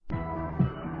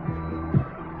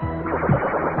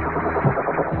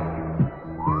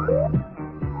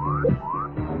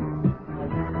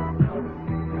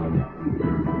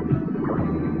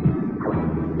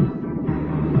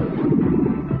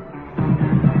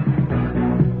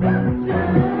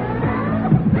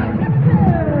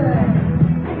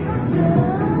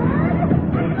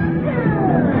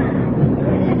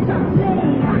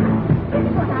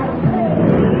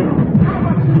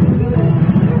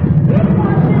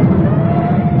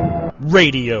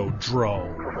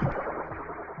Radiodrome.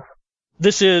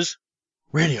 This is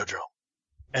Radiodrome,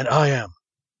 and I am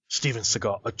Steven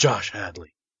Seagal, Josh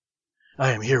Hadley.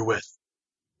 I am here with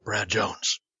Brad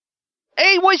Jones.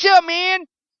 Hey, what's up, man?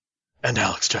 And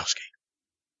Alex Chowski.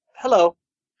 Hello.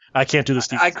 I can't do the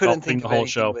Steven I couldn't Seagal thing think the of whole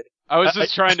anything show. with it. I was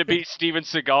just trying to be Steven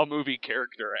Seagal movie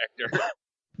character actor.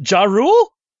 Ja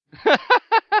Rule?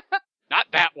 Not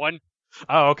that one.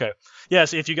 Oh, okay.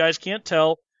 Yes, if you guys can't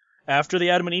tell, after the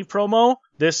Adam and Eve promo,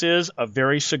 this is a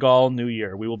very Seagal new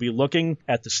year. We will be looking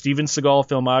at the Steven Seagal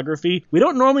filmography. We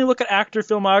don't normally look at actor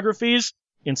filmographies.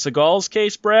 In Seagal's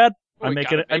case, Brad, I'm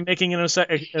making an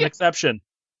exception.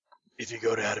 If you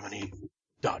go to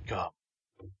adamandeve.com,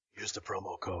 use the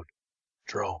promo code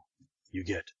DROME, you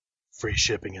get free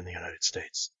shipping in the United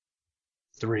States,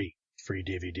 3 free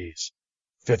DVDs,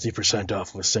 50%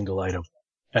 off of a single item,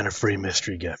 and a free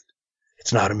mystery gift.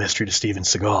 It's not a mystery to Steven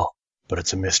Seagal, but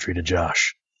it's a mystery to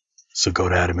Josh. So go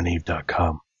to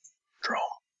adamandeve.com. Drone.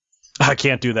 I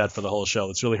can't do that for the whole show.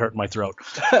 It's really hurting my throat.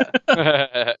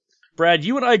 Brad,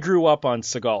 you and I grew up on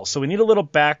Seagal, so we need a little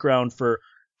background for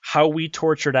how we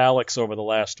tortured Alex over the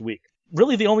last week.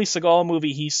 Really, the only Seagal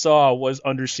movie he saw was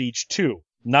Under Siege 2.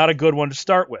 Not a good one to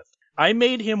start with. I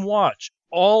made him watch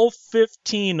all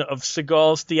 15 of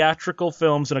Seagal's theatrical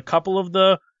films and a couple of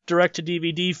the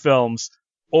direct-to-DVD films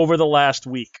over the last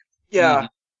week. Yeah,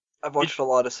 I've watched a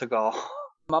lot of Seagal.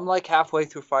 I'm like halfway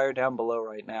through Fire Down Below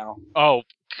right now. Oh,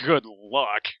 good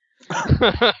luck.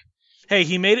 Hey,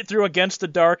 he made it through Against the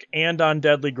Dark and On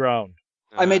Deadly Ground.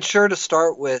 I made sure to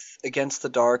start with Against the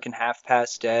Dark and Half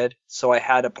Past Dead, so I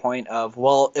had a point of,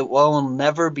 well, it will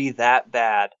never be that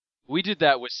bad. We did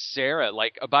that with Sarah,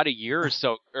 like about a year or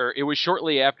so, or it was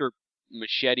shortly after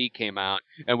Machete came out,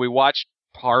 and we watched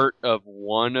part of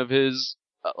one of his,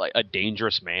 like A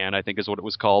Dangerous Man, I think is what it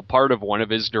was called, part of one of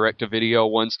his direct-to-video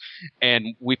ones,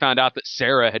 and we found out that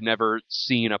Sarah had never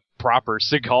seen a proper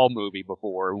Seagal movie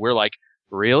before, and we're like,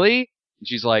 really? And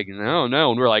she's like, no.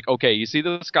 And we're like, okay, you see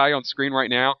this guy on screen right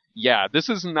now? Yeah, this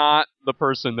is not the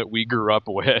person that we grew up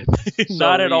with.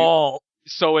 Not at all.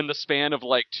 So in the span of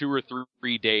like 2 or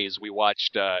 3 days, we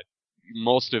watched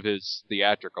most of his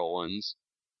theatrical ones.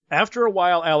 After a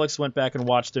while, Alex went back and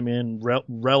watched them in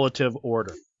relative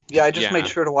order. Yeah, I just made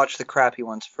sure to watch the crappy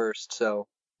ones first, so...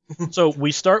 So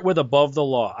we start with Above the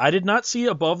Law. I did not see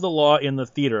Above the Law in the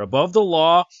theater. Above the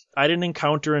Law, I didn't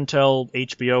encounter until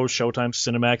HBO, Showtime,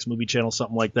 Cinemax, Movie Channel,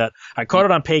 something like that. I caught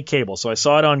it on paid cable, so I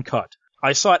saw it uncut.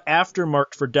 I saw it after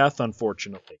Marked for Death,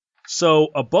 unfortunately. So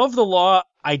Above the Law,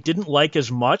 I didn't like as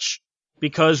much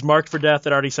because Marked for Death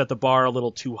had already set the bar a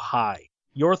little too high.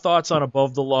 Your thoughts on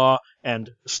Above the Law and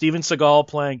Steven Seagal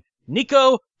playing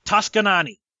Nico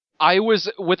Toscanini? I was,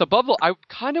 with Above the Law, I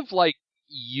kind of like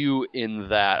you in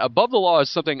that. Above the Law is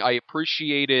something I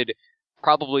appreciated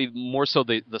probably more so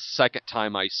the second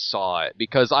time I saw it,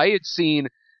 because I had seen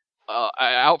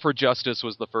Out for Justice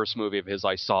was the first movie of his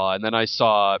I saw, and then I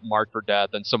saw Marked for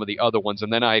Death and some of the other ones,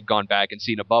 and then I had gone back and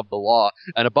seen Above the Law,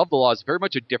 and Above the Law is very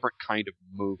much a different kind of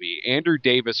movie. Andrew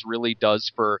Davis really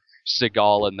does for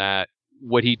Seagal in that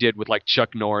what he did with like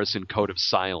Chuck Norris in Code of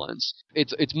Silence.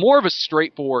 It's more of a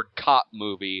straightforward cop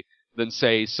movie than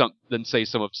say some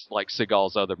of like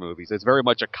Seagal's other movies. It's very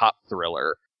much a cop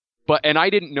thriller. And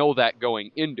I didn't know that going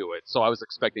into it, so I was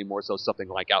expecting more so something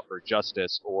like Out for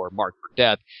Justice or Marked for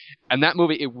Death. And that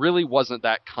movie, it really wasn't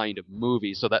that kind of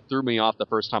movie, so that threw me off the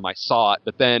first time I saw it.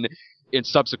 But then in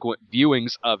subsequent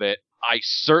viewings of it, I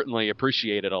certainly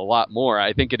appreciate it a lot more.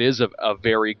 I think it is a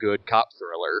very good cop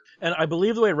thriller. And I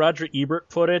believe the way Roger Ebert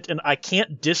put it, and I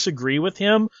can't disagree with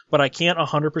him, but I can't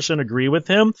 100% agree with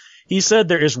him. He said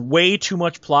there is way too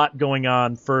much plot going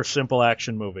on for a simple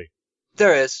action movie.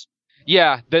 There is.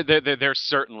 Yeah, there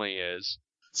certainly is.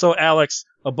 So, Alex,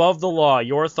 Above the Law,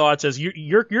 your thoughts as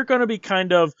you're going to be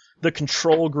kind of the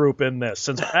control group in this,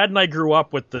 since Brad and I grew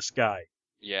up with this guy.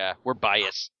 Yeah, we're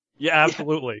biased. Yeah,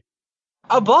 absolutely.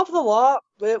 Above the Law,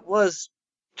 it was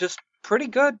just pretty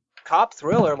good cop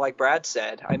thriller, like Brad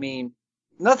said. I mean,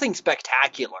 nothing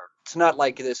spectacular. It's not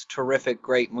like this terrific,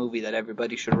 great movie that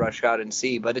everybody should rush out and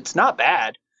see, but it's not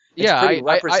bad. It's pretty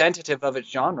representative of its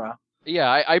genre. Yeah,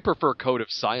 I prefer Code of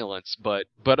Silence, but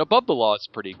Above the Law is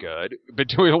pretty good.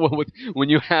 When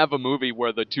you have a movie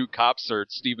where the two cops are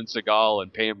Steven Seagal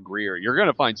and Pam Grier, you're going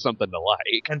to find something to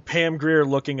like. And Pam Grier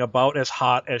looking about as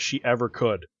hot as she ever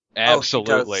could.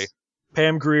 Absolutely.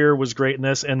 Pam Grier was great in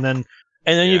this, and then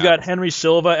you've got Henry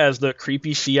Silva as the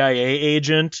creepy CIA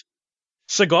agent.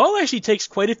 Seagal actually takes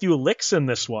quite a few licks in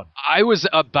this one. I was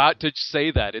about to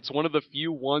say that. It's one of the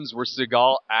few ones where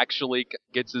Seagal actually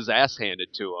gets his ass handed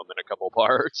to him in a couple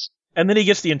parts. And then he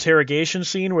gets the interrogation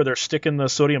scene where they're sticking the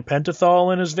sodium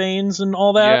pentothal in his veins and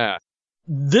all that. Yeah.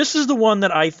 This is the one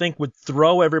that I think would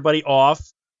throw everybody off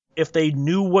if they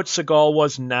knew what Seagal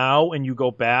was now and you go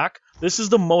back. This is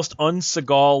the most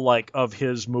un-Seagal-like of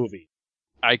his movie.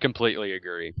 I completely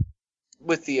agree.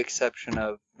 With the exception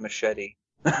of Machete.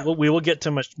 We will get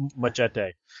to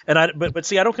Machete. But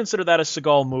see, I don't consider that a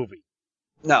Seagal movie.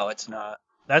 No, it's not.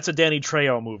 That's a Danny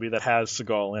Trejo movie that has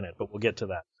Seagal in it, but we'll get to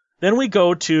that. Then we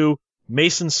go to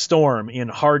Mason Storm in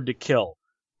Hard to Kill.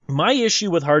 My issue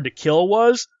with Hard to Kill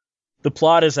was the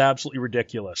plot is absolutely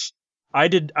ridiculous. I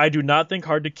do not think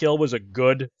Hard to Kill was a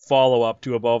good follow-up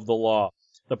to Above the Law.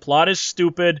 The plot is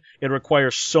stupid. It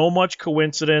requires so much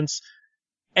coincidence.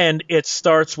 And it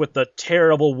starts with the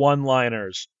terrible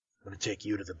one-liners. I'm going to take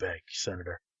you to the bank,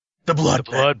 Senator. The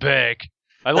blood bank.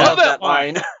 I love that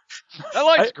line. That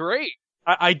line's great.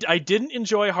 I didn't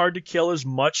enjoy Hard to Kill as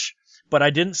much, but I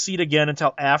didn't see it again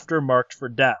until after Marked for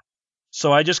Death.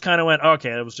 So I just kind of went, okay,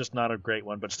 it was just not a great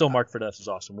one, but still Marked for Death is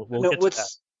awesome. We'll get to that.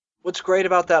 What's great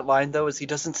about that line, though, is he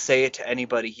doesn't say it to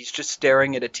anybody. He's just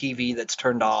staring at a TV that's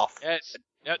turned off. Yes,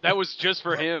 that was just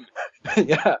for him.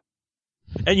 Yeah.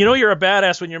 And you know you're a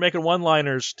badass when you're making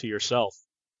one-liners to yourself.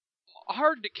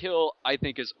 Hard to Kill, I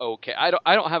think, is okay. I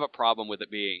don't have a problem with it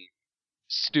being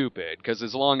stupid, because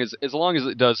as long as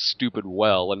it does stupid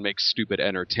well and makes stupid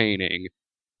entertaining,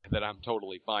 then I'm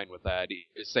totally fine with that.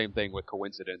 Same thing with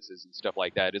coincidences and stuff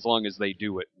like that. As long as they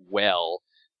do it well,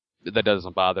 that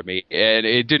doesn't bother me. And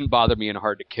it didn't bother me in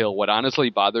Hard to Kill. What honestly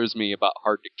bothers me about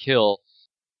Hard to Kill,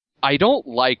 I don't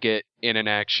like it in an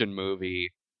action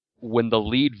movie when the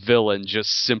lead villain just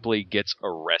simply gets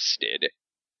arrested.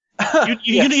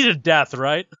 You need a death,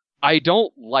 right? I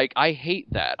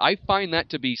hate that. I find that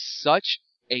to be such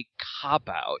a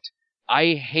cop-out.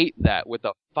 I hate that with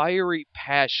a fiery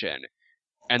passion.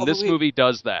 And this movie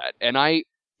does that. And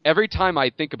every time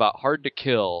I think about Hard to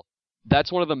Kill,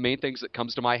 that's one of the main things that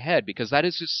comes to my head, because that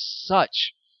is just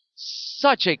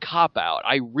such a cop-out.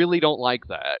 I really don't like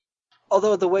that.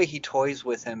 Although the way he toys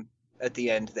with him at the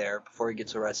end there before he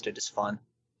gets arrested is fun.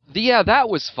 Yeah, that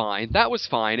was fine. That was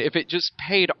fine if it just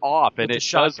paid off and it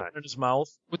doesn't. In his mouth.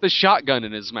 With the shotgun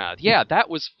in his mouth. Yeah, that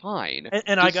was fine.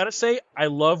 And I gotta say, I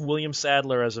love William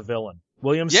Sadler as a villain.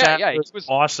 William Sadler is an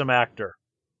awesome actor.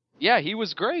 Yeah, he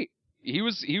was great. He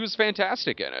was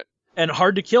fantastic in it. And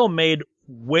Hard to Kill made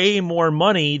way more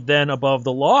money than Above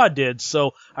the Law did.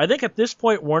 So I think at this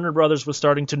point, Warner Brothers was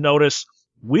starting to notice,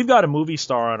 we've got a movie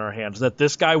star on our hands, that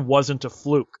this guy wasn't a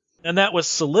fluke. And that was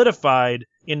solidified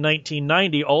in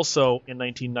 1990, also in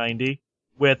 1990,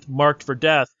 with Marked for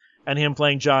Death and him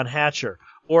playing John Hatcher.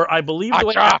 Or I believe the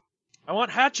way I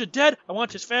want Hatcher dead, I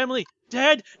want his family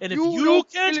dead, and if you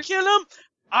can't kill him,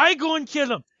 I go and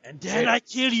kill him, and then I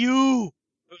kill you.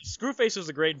 Screwface is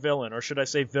a great villain, or should I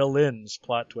say villain's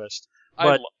plot twist. I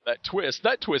love that twist.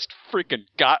 That twist freaking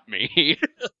got me.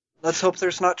 Let's hope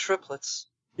there's not triplets.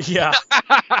 Yeah.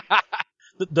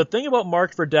 The thing about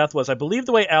Marked for Death was, I believe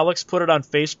the way Alex put it on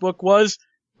Facebook was,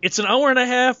 it's an hour and a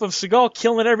half of Seagal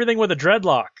killing everything with a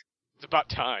dreadlock. It's about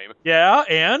time. Yeah,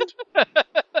 and?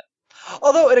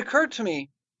 Although it occurred to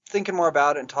me, thinking more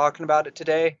about it and talking about it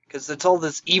today, because it's all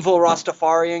this evil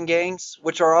Rastafarian gangs,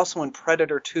 which are also in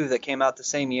Predator 2 that came out the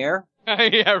same year.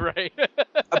 Yeah, right.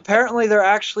 Apparently there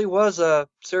actually was a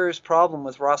serious problem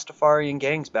with Rastafarian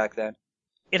gangs back then.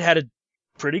 It had a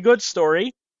pretty good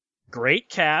story. Great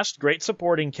cast, great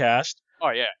supporting cast. Oh,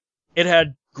 yeah. It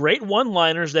had great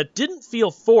one-liners that didn't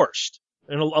feel forced.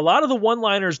 And a lot of the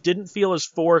one-liners didn't feel as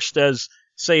forced as,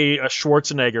 say, a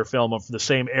Schwarzenegger film of the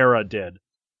same era did.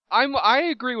 I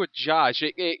agree with Josh.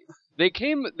 The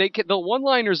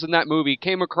one-liners in that movie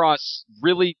came across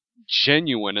really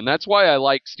genuine, and that's why I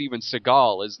like Steven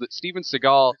Seagal, is that Steven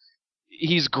Seagal,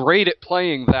 he's great at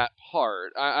playing that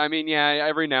part. I mean, yeah,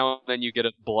 every now and then you get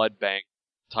a blood bank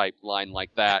type line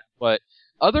like that, but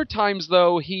other times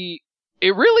though it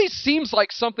really seems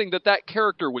like something that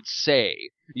character would say,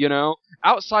 you know,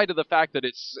 outside of the fact that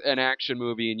it's an action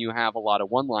movie and you have a lot of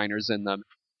one-liners in them.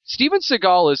 Steven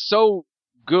Seagal is so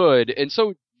good and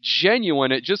so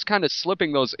genuine at just kind of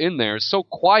slipping those in there so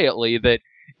quietly that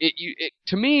it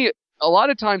to me a lot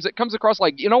of times it comes across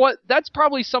like, you know what, that's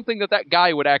probably something that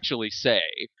guy would actually say.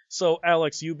 So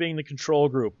Alex, you being the control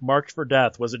group, Marked for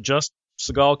Death, was it just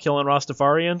Seagal killing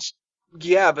Rastafarians?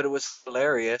 Yeah, but it was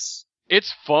hilarious.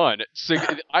 It's fun.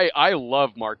 I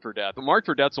love Marked for Death. Marked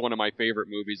for Death's one of my favorite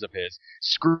movies of his.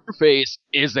 Screwface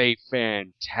is a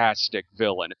fantastic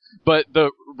villain. But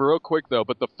real quick though,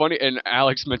 the funny, and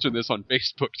Alex mentioned this on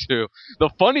Facebook too,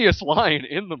 the funniest line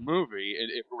in the movie,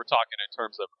 if we're talking in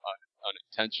terms of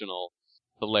unintentional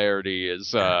hilarity,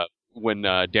 is when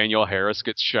Danielle Harris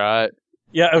gets shot.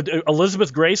 Yeah,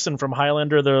 Elizabeth Grayson from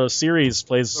Highlander the series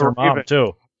plays her mom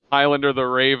too. Highlander the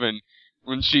Raven,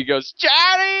 when she goes,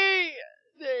 Johnny,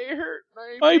 they hurt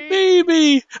my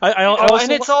baby. I also,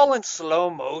 and it's all in slow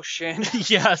motion.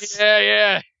 Yes.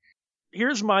 Yeah.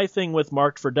 Here's my thing with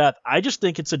Marked for Death. I just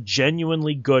think it's a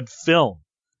genuinely good film.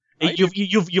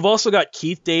 You've also got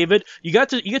Keith David. You get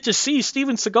to see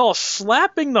Steven Seagal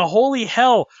slapping the holy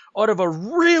hell out of a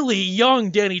really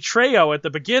young Danny Trejo at the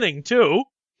beginning too.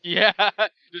 Yeah,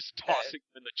 just tossing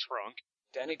him in the trunk.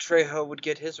 Danny Trejo would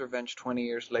get his revenge 20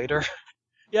 years later.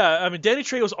 Yeah, I mean, Danny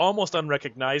Trejo's almost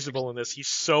unrecognizable in this. He's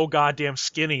so goddamn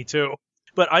skinny, too.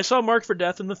 But I saw Marked for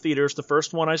Death in the theaters, the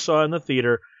first one I saw in the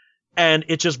theater, and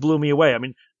it just blew me away. I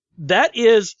mean, that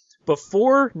is,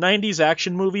 before 90s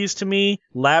action movies, to me,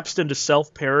 lapsed into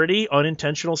self-parody,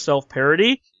 unintentional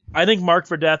self-parody. I think Marked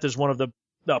for Death is one of the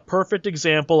perfect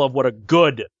example of what a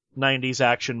good 90s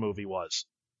action movie was.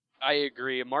 I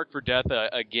agree. Marked for Death,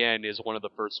 again, is one of the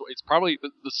first. It's probably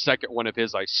the second one of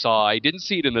his I saw. I didn't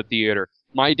see it in the theater.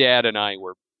 My dad and I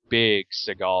were big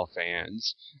Seagal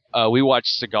fans. We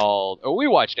watched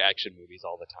action movies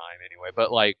all the time anyway.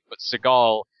 But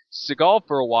Seagal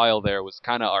for a while there was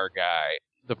kind of our guy.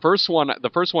 The first one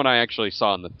I actually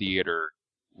saw in the theater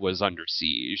was Under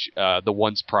Siege. The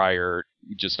ones prior,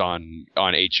 just on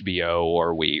HBO,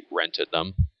 or we rented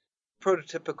them.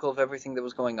 Prototypical of everything that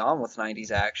was going on with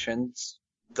 90s actions,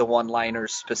 the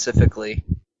one-liners specifically.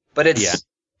 But it's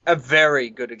a very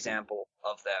good example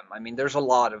of them. I mean, there's a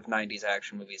lot of 90s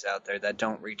action movies out there that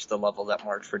don't reach the level that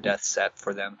Marked for Death set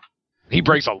for them. He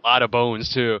breaks a lot of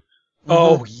bones, too.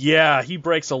 Oh, yeah, he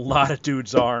breaks a lot of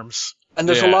dudes' arms. And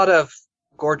there's a lot of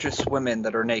gorgeous women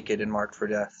that are naked in Marked for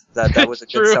Death. That was a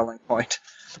good selling point.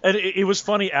 And it was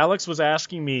funny, Alex was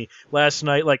asking me last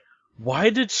night, like,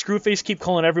 why did Screwface keep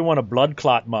calling everyone a blood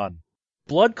clot man?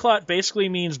 Blood clot basically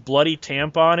means bloody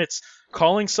tampon. It's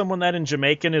calling someone that in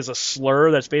Jamaican is a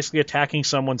slur that's basically attacking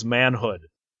someone's manhood.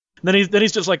 And then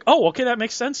he's just like, oh, okay, that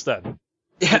makes sense then.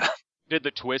 Yeah. Did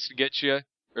the twist get you?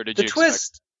 Or did the you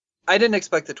twist? I didn't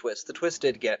expect the twist. The twist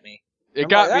did get me. It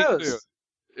got me too.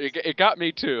 It got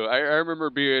me too. I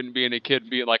remember being a kid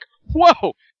being like,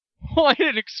 whoa! Well, I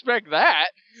didn't expect that.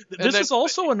 This is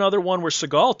also another one where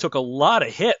Seagal took a lot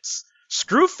of hits.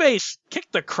 Screwface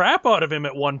kicked the crap out of him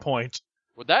at one point.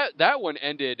 Well, that one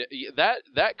ended.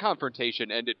 That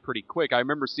confrontation ended pretty quick. I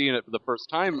remember seeing it for the first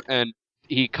time, and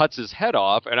he cuts his head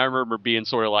off, and I remember being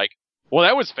sort of like, "Well,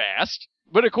 that was fast."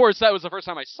 But of course, that was the first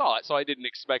time I saw it, so I didn't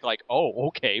expect like, "Oh,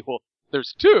 okay, well,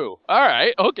 there's two. All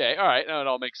right, okay, all right, now it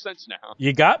all makes sense now."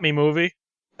 You got me, movie.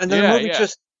 And then the movie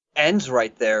just ends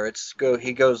right there.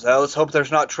 He goes, "Oh, let's hope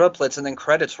there's not triplets," and then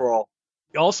credits roll.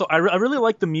 Also, I really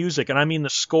like the music, and I mean the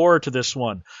score to this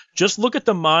one. Just look at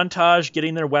the montage,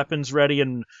 getting their weapons ready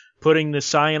and putting the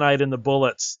cyanide in the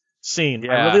bullets scene.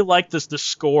 Yeah. I really like the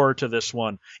score to this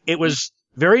one. It was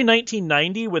very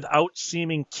 1990 without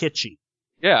seeming kitschy.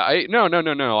 Yeah,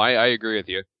 I agree with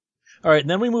you. All right, and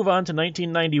then we move on to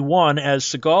 1991 as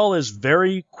Seagal is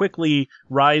very quickly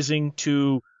rising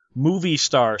to movie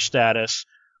star status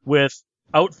with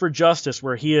Out for Justice,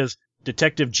 where he is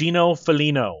Detective Gino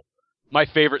Felino. My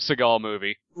favorite Seagal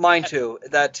movie. Mine too.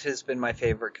 That has been my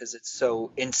favorite because it's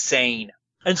so insane.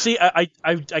 And see, I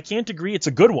can't agree. It's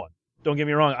a good one. Don't get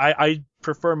me wrong. I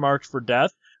prefer Marked for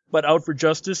Death, but Out for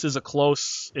Justice is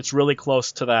it's really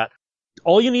close to that.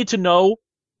 All you need to know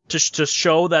to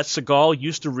show that Seagal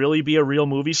used to really be a real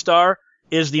movie star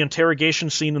is the interrogation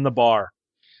scene in the bar.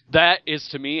 That is,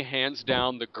 to me, hands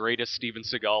down the greatest Steven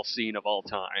Seagal scene of all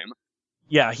time.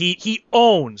 Yeah, he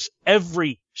owns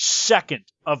every second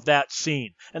of that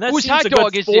scene. And that Whose scene's hot a good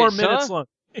dog is 4 this, minutes huh? long.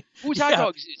 Whose hot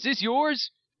dog is this? Is this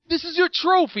yours? This is your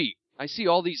trophy. I see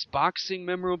all these boxing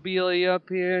memorabilia up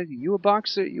here. You a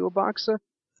boxer? You a boxer?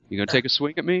 You gonna take a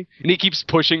swing at me? And he keeps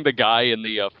pushing the guy in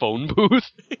the phone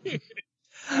booth.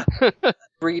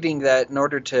 Reading that in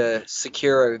order to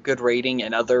secure a good rating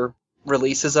in other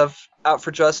releases of Out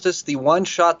for Justice, the one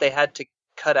shot they had to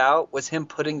cut out was him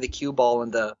putting the cue ball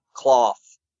in the cloth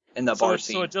in the bar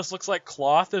scene. So it just looks like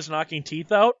cloth is knocking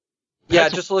teeth out? Yeah,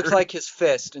 it just looks like his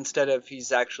fist instead of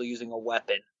he's actually using a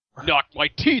weapon. Knock my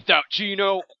teeth out,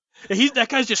 Gino! That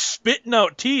guy's just spitting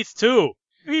out teeth, too.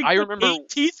 I remember 8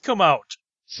 teeth come out.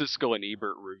 Siskel and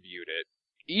Ebert reviewed it.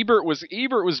 Ebert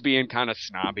was being kind of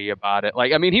snobby about it.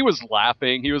 Like, I mean, he was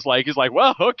laughing. He's like,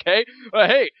 well, okay,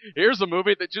 hey, here's a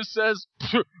movie that just says,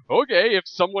 okay, if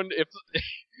someone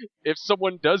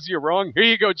does you wrong, here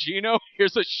you go, Gino.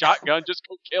 Here's a shotgun, just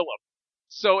go kill him.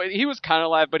 So he was kind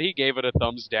of laughing, but he gave it a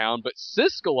thumbs down. But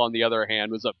Siskel, on the other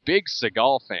hand, was a big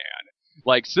Seagal fan.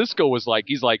 Like Siskel was like,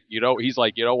 he's like, you know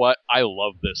what? I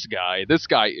love this guy. This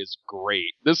guy is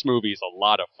great. This movie is a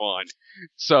lot of fun.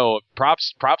 So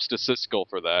props to Siskel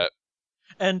for that.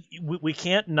 And we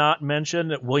can't not mention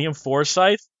that William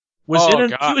Forsythe was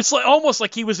he was almost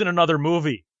like he was in another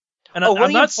movie. And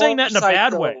I'm not saying that in a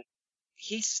bad way.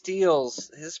 He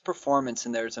steals, his performance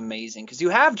in there is amazing because you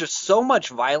have just so much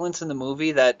violence in the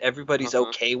movie that everybody's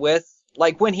okay with.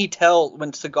 Like when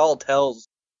Seagal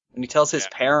tells his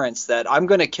parents that I'm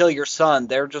going to kill your son,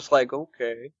 they're just like,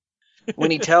 okay. When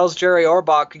he tells Jerry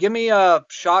Orbach, give me a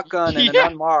shotgun and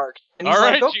an unmarked. And he's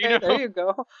like, okay, Gino. There you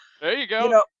go. There you go. You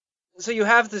know, so you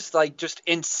have this like just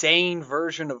insane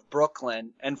version of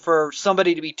Brooklyn, and for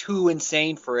somebody to be too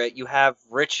insane for it, you have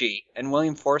Richie, and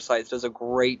William Forsythe does a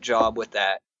great job with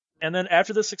that. And then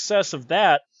after the success of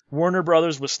that, Warner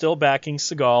Brothers was still backing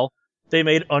Seagal. They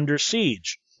made Under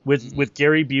Siege with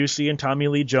Gary Busey and Tommy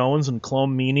Lee Jones and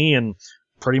Colm Meaney and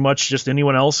pretty much just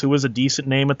anyone else who was a decent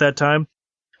name at that time.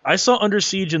 I saw Under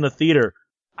Siege in the theater.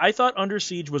 I thought Under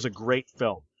Siege was a great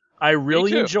film. I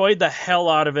really enjoyed the hell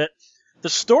out of it. The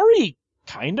story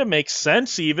kind of makes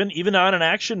sense even on an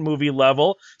action movie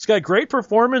level. It's got great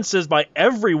performances by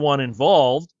everyone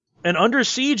involved. And Under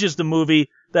Siege is the movie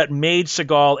that made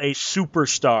Seagal a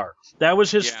superstar. That was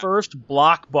his first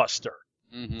blockbuster.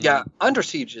 Mm-hmm. Yeah, Under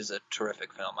Siege is a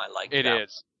terrific film. I like it. It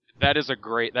is. That's a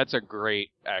great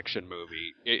action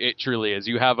movie. It truly is.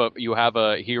 You have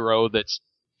a hero that's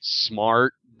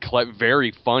smart,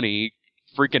 very funny,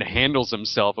 freaking handles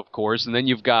himself, of course, and then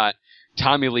you've got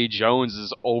Tommy Lee Jones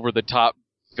is over the top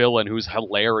villain who's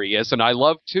hilarious, and I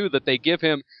love too that they give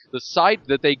him Seagal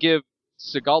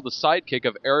the sidekick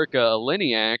of Erika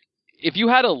Eleniak. If you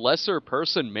had a lesser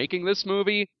person making this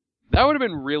movie, that would have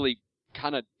been really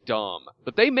kind of dumb.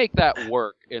 But they make that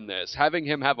work in this, having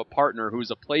him have a partner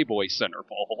who's a Playboy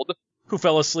centerfold. Who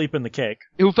fell asleep in the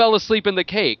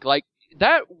cake. Like,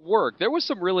 that worked. There was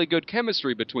some really good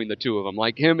chemistry between the two of them,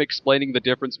 like him explaining the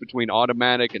difference between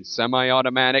automatic and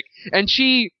semi-automatic. And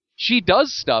she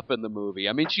does stuff in the movie.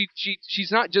 I mean,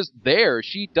 she's not just there.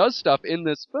 She does stuff in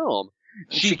this film.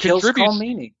 She kills Colm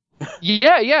Meaney.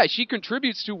 Yeah, she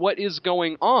contributes to what is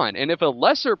going on. And if a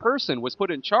lesser person was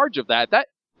put in charge of that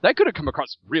could have come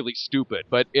across really stupid.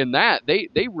 But in that,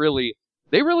 they really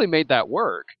made that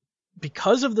work.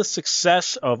 Because of the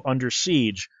success of Under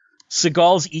Siege,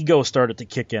 Seagal's ego started to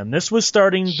kick in. This was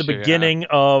starting the beginning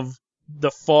of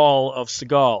the fall of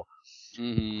Seagal.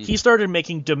 Mm-hmm. He started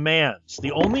making demands.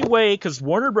 The only way, because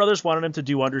Warner Brothers wanted him to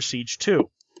do Under Siege 2.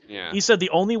 Yeah. He said the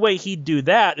only way he'd do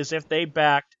that is if they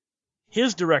backed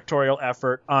his directorial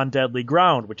effort on Deadly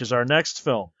Ground, which is our next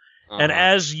film. Uh-huh. And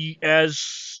as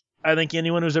I think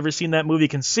anyone who's ever seen that movie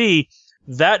can see,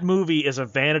 that movie is a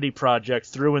vanity project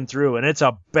through and through, and it's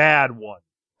a bad one.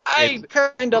 I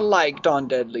kind of liked On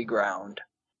Deadly Ground.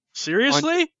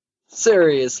 Seriously?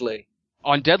 Seriously.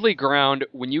 On Deadly Ground,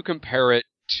 when you compare it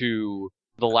to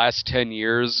the last 10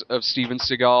 years of Steven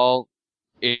Seagal,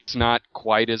 it's not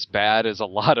quite as bad as a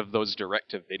lot of those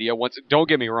direct-to-video ones. Don't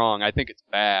get me wrong, I think it's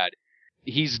bad.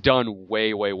 He's done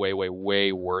way, way, way, way,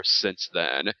 way worse since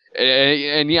then.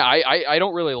 And yeah, I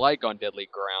don't really like On Deadly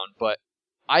Ground, but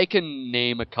I can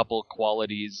name a couple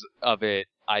qualities of it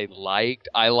I liked.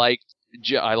 I liked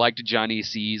Johnny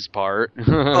C's part.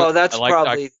 Oh, that's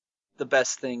probably the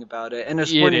best thing about it. And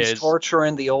it's when he's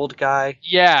torturing the old guy.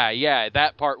 Yeah,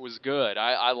 that part was good.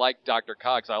 I liked Dr.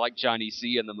 Cox. I liked Johnny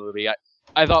C in the movie.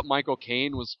 I thought Michael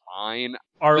Caine was fine.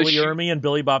 Arlie Ermey and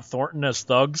Billy Bob Thornton as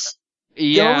thugs.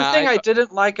 Yeah, the only thing I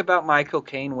didn't like about Michael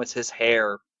Caine was his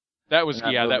hair. That was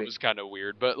that was kind of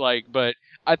weird. But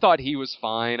I thought he was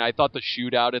fine. I thought the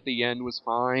shootout at the end was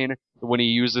fine when he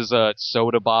uses a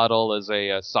soda bottle as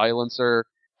a silencer.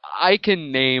 I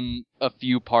can name a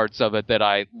few parts of it that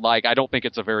I like. I don't think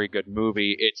it's a very good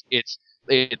movie. It's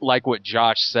like what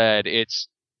Josh said. It's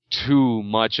too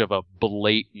much of a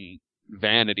blatant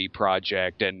vanity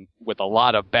project, and with a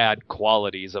lot of bad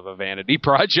qualities of a vanity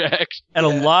project. And a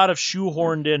lot of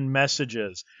shoehorned in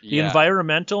messages. The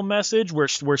environmental message, where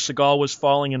Seagal was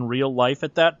falling in real life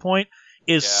at that point,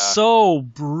 is so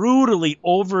brutally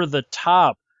over the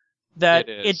top that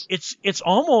it's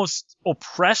almost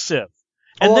oppressive.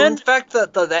 And then, in fact,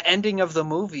 the ending of the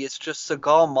movie is just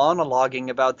Seagal monologuing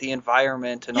about the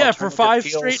environment and for 5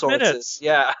 straight minutes.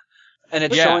 Yeah. And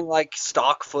it's showing like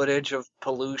stock footage of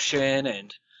pollution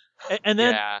and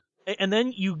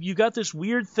then you got this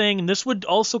weird thing, and this would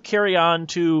also carry on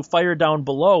to Fire Down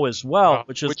Below as well,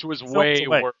 which was way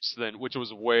worse than On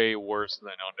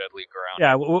Deadly Ground.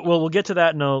 Yeah, we'll get to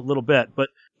that in a little bit, but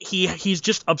he's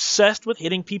just obsessed with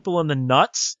hitting people in the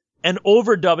nuts and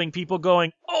overdubbing people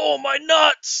going, "Oh, my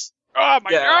nuts! Oh,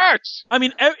 my nuts!" I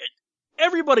mean,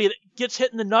 everybody gets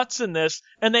hit in the nuts in this,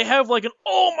 and they have like an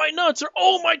 "oh my nuts" or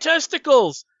 "oh my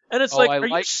testicles," and it's are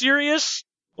you serious?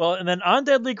 Well, and then On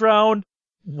Deadly Ground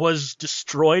was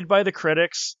destroyed by the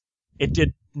critics. It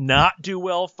did not do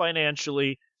well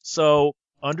financially, so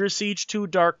Under Siege 2: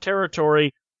 Dark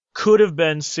Territory could have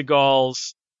been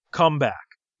Seagal's comeback.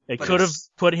 It could have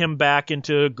put him back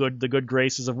into the good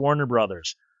graces of Warner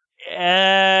Brothers.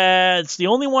 It's the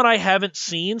only one I haven't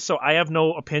seen, so I have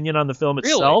no opinion on the film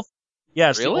itself. Really?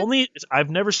 Yes, really? I've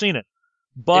never seen it.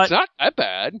 But it's not that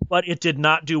bad. But it did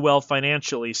not do well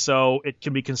financially, so it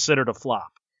can be considered a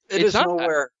flop. It is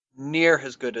nowhere near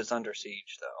as good as Under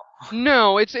Siege, though.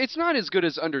 No, it's not as good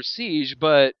as Under Siege,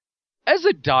 but as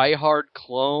a diehard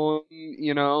clone,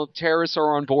 terrorists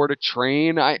are on board a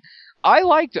train. I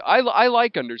like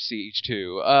Under Siege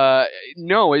too.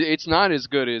 No, it's not as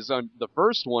good as the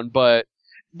first one, but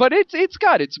it's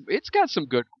got some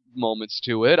good moments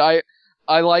to it.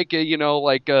 I like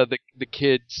it, the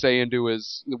kid saying to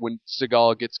when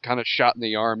Seagal gets kind of shot in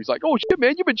the arm, he's like, "Oh shit,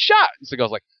 man, you've been shot." And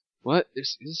Seagal's like, "What?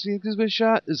 This has been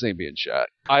shot? This ain't being shot."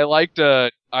 I liked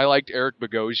Eric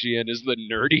Bogosian as the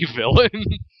nerdy villain.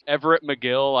 Everett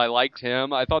McGill, I liked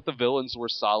him. I thought the villains were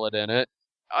solid in it.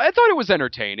 I thought it was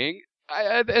entertaining.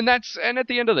 And at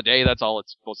the end of the day, that's all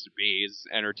it's supposed to be, is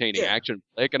entertaining action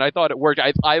flick. And I thought it worked.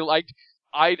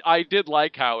 I did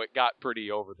like how it got pretty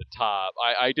over the top.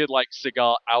 I did like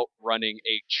Seagal outrunning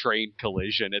a train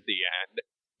collision at the end.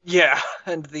 Yeah,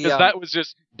 and because that was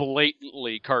just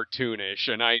blatantly cartoonish,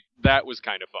 and that was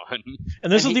kind of fun.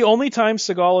 And this is the only time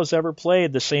Seagal has ever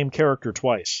played the same character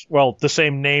twice. Well, the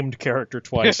same named character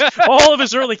twice. All of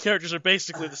his early characters are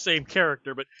basically the same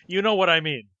character, but you know what I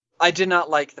mean. I did not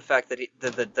like the fact that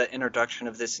the introduction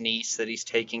of this niece that he's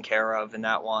taking care of in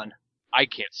that one. I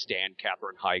can't stand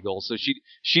Katherine Heigl, so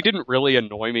she didn't really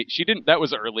annoy me. That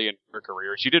was early in her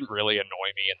career. She didn't really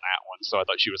annoy me in that one, so I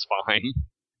thought she was fine.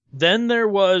 Then there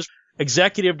was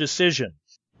Executive Decision.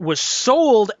 Was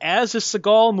sold as a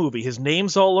Seagal movie. His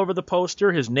name's all over the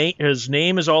poster. His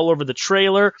name is all over the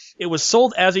trailer. It was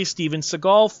sold as a Steven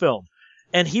Seagal film.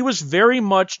 And he was very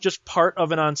much just part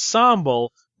of an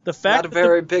ensemble. The fact Not a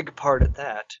very big part at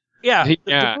that. Yeah,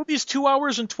 the movie's 2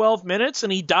 hours and 12 minutes,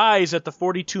 and he dies at the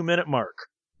 42-minute mark.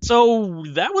 So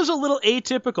that was a little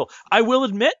atypical. I will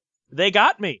admit, they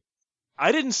got me.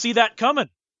 I didn't see that coming.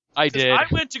 I did. I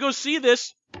went to go see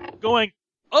this going,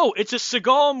 oh, it's a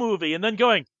Seagal movie, and then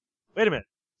going, wait a minute,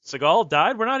 Seagal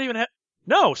died? We're not even...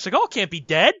 No, Seagal can't be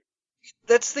dead.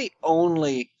 That's the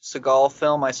only Seagal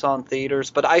film I saw in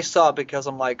theaters, but I saw it because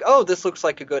I'm like, oh, this looks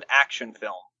like a good action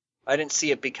film. I didn't see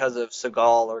it because of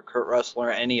Seagal or Kurt Russell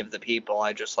or any of the people.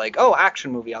 I just like, oh,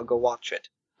 action movie, I'll go watch it.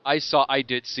 I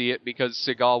did see it because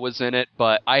Seagal was in it,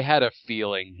 but I had a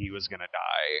feeling he was going to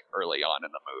die early on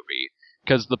in the movie.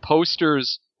 Because the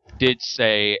posters did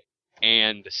say,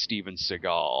 and Steven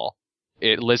Seagal.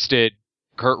 It listed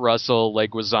Kurt Russell,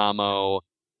 Leguizamo,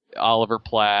 Oliver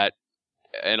Platt,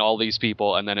 and all these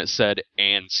people, and then it said,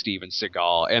 and Steven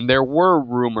Seagal. And there were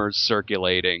rumors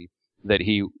circulating that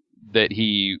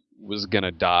he was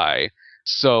gonna die.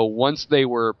 So once they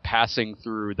were passing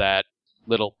through that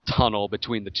little tunnel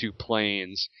between the two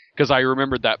planes, because I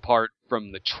remembered that part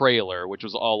from the trailer, which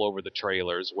was all over the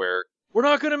trailers, where we're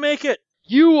not gonna make it.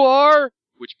 You are,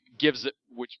 which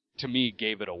to me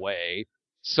gave it away.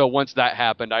 So once that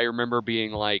happened, I remember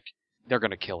being like, they're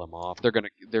gonna kill him off. They're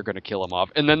gonna kill him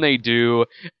off, and then they do,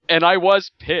 and I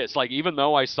was pissed. Like, even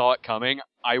though I saw it coming,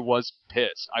 I was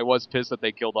pissed. I was pissed that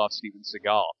they killed off Steven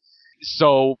Seagal.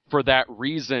 So, for that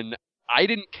reason, I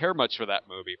didn't care much for that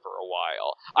movie for a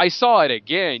while. I saw it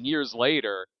again years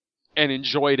later and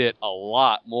enjoyed it a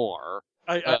lot more.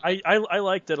 I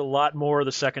liked it a lot more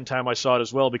the second time I saw it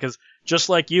as well, because just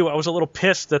like you, I was a little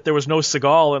pissed that there was no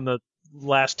Seagal in the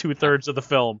last 2/3 of the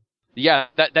film. Yeah,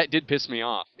 that did piss me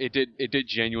off. It did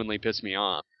genuinely piss me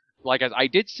off. Like, I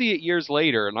did see it years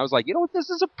later, and I was like, you know what,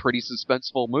 this is a pretty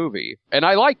suspenseful movie. And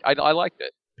I liked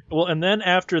it. Well, and then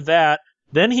after that,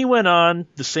 then he went on,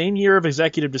 the same year of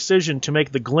Executive Decision, to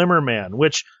make The Glimmer Man,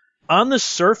 which, on the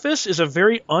surface, is a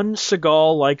very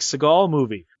un-Seagal-like Seagal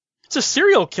movie. It's a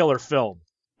serial killer film.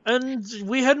 And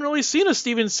we hadn't really seen a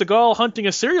Steven Seagal hunting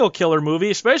a serial killer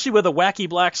movie, especially with a wacky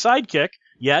black sidekick,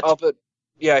 yet. Oh, but,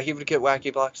 yeah, he would get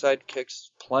wacky black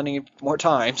sidekicks plenty more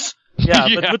times. Yeah,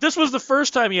 but this was the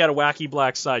first time he had a wacky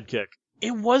black sidekick.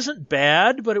 It wasn't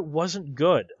bad, but it wasn't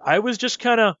good. I was just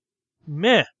kind of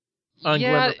meh on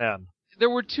Glimmer Man. There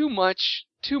were too much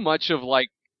of, like,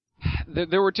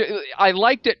 I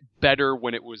liked it better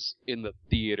when it was in the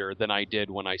theater than I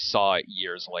did when I saw it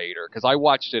years later, because I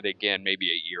watched it again maybe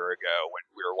a year ago when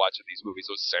we were watching these movies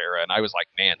with Sarah, and I was like,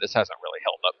 man, this hasn't really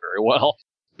held up very well.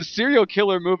 a serial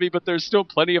killer movie, but there's still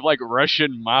plenty of like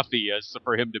Russian mafia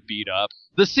for him to beat up.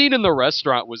 The scene in the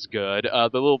restaurant was good. The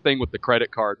little thing with the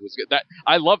credit card was good.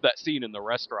 I love that scene in the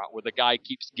restaurant where the guy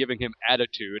keeps giving him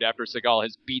attitude after Seagal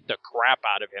has beat the crap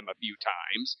out of him a few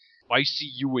times. If I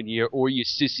see you in here or you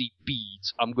sissy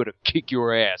beads, I'm gonna kick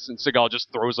your ass. And Seagal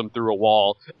just throws him through a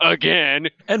wall again.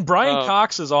 And Brian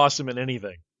Cox is awesome in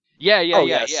anything. Yeah.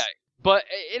 Yes. But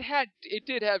it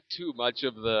did have too much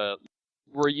of the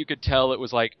where you could tell it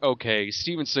was like, okay,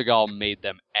 Steven Seagal made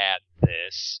them add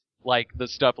this, like the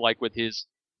stuff like with his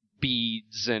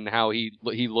beads and how he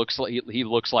looks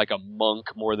like a monk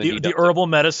more than the herbal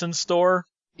medicine store.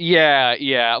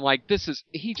 Yeah, like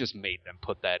he just made them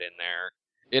put that in there.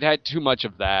 It had too much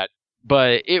of that,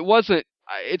 but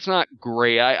it's not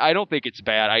great. I don't think it's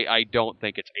bad. I don't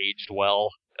think it's aged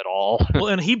well at all. Well,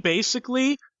 and he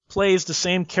basically plays the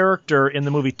same character in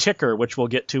the movie Ticker, which we'll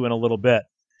get to in a little bit.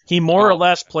 He more or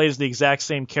less plays the exact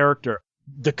same character,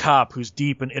 the cop who's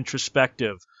deep and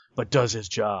introspective, but does his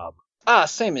job.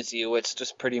 Same as you. It's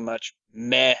just pretty much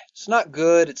meh. It's not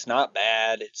good. It's not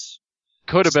bad.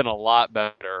 Could have been a lot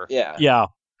better. Yeah. Yeah.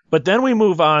 But then we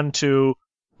move on to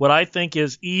what I think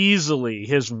is easily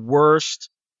his worst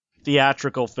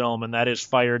theatrical film, and that is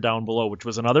Fire Down Below, which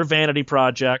was another vanity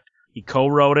project. He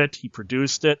co-wrote it. He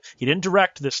produced it. He didn't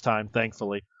direct this time,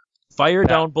 thankfully. Fire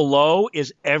Down Below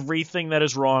is everything that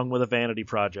is wrong with a vanity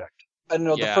project. I don't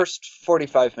know, the first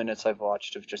 45 minutes I've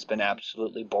watched have just been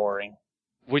absolutely boring.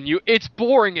 It's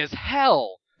boring as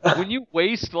hell. When you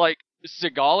waste, like,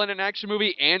 Seagal in an action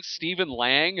movie and Stephen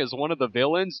Lang as one of the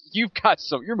villains, your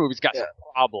movie's got some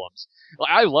problems.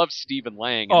 Like, I love Stephen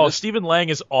Lang. Stephen Lang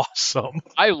is awesome.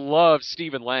 I love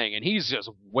Stephen Lang, and he's just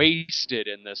wasted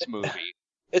in this movie.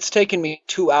 It's taken me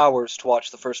 2 hours to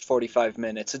watch the first 45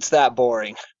 minutes. It's that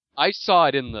boring. I saw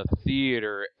it in the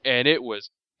theater, and it was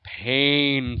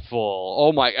painful.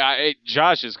 Oh my God,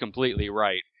 Josh is completely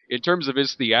right. In terms of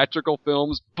his theatrical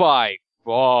films, by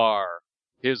far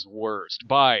his worst.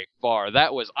 By far.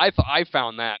 I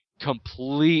found that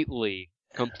completely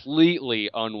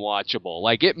unwatchable.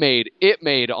 Like, it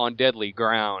made On Deadly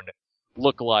Ground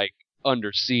look like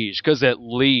Under Siege, because at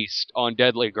least On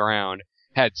Deadly Ground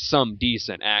had some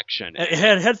decent action.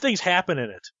 It had things happen in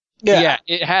it. Yeah,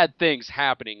 it had things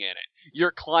happening in it.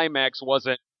 Your climax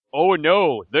wasn't, oh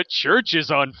no, the church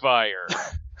is on fire.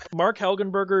 Mark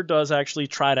Helgenberger does actually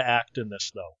try to act in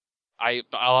this, though.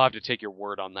 I'll have to take your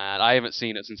word on that. I haven't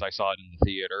seen it since I saw it in the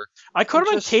theater. I caught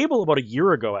it on cable about a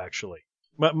year ago, actually.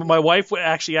 My wife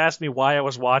actually asked me why I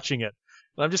was watching it.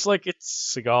 And I'm just like,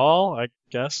 it's Seagal, I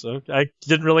guess. I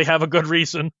didn't really have a good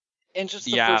reason. In just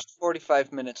the first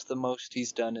 45 minutes, the most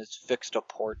he's done is fixed a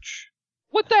porch.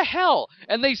 What the hell?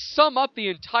 And they sum up the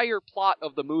entire plot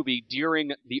of the movie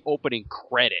during the opening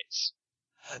credits.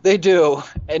 They do.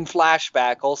 In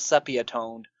flashback, all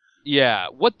sepia-toned. Yeah,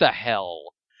 what the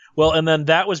hell? Well, and then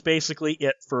that was basically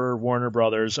it for Warner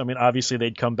Brothers. I mean, obviously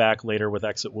they'd come back later with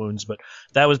Exit Wounds, but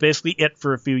that was basically it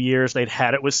for a few years. They'd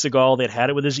had it with Seagal. They'd had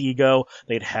it with his ego.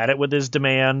 They'd had it with his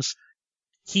demands.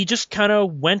 He just kind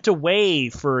of went away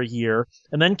for a year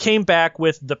and then came back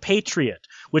with The Patriot,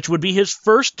 which would be his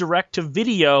first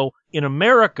direct-to-video in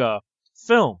America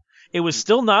film. It was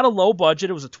still not a low budget.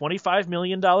 It was a $25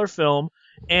 million film,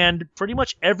 and pretty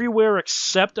much everywhere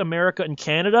except America and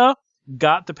Canada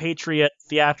got The Patriot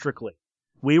theatrically.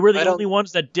 We were the only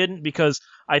ones that didn't, because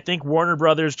I think Warner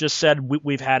Brothers just said,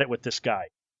 we've had it with this guy.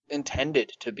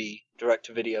 Intended to be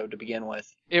direct-to-video to begin with.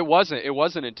 It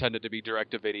wasn't intended to be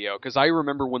direct-to-video, because I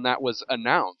remember when that was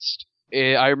announced.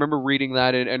 I remember reading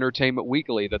that in Entertainment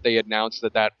Weekly, that they announced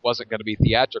that wasn't going to be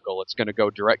theatrical, it's going to go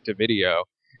direct-to-video.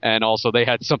 And also they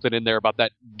had something in there about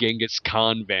that Genghis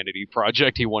Khan vanity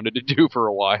project he wanted to do for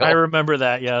a while. I remember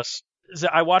that, yes.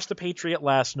 I watched The Patriot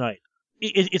last night.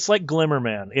 It's like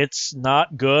Glimmerman. It's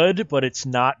not good, but it's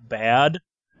not bad.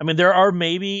 I mean, there are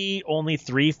maybe only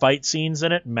 3 fight scenes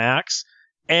in it, max,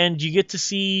 and you get to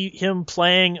see him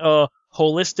playing a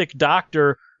holistic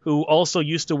doctor who also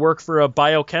used to work for a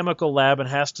biochemical lab and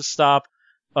has to stop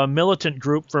a militant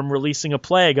group from releasing a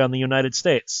plague on the United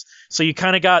States. So you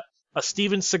kind of got a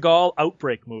Steven Seagal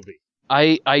outbreak movie.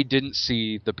 I didn't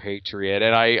see The Patriot,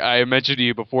 and I mentioned to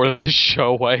you before the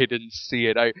show why I didn't see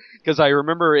it. Because I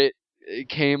remember it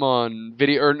came on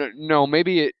video, or no,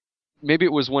 maybe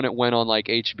it was when it went on like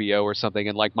HBO or something,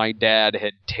 and like my dad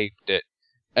had taped it,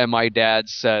 and my dad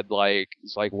said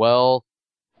it's like, well,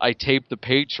 I taped The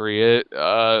Patriot.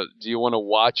 Do you want to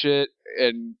watch it?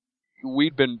 And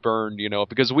we'd been burned,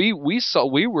 because we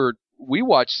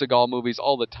watched Seagal movies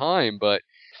all the time, but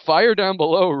Fire Down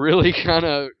Below really kind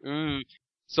of.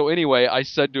 So anyway, I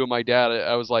said to my dad,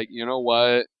 I was like, you know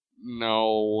what?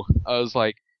 No, I was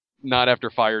like, Not after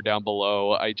Fire Down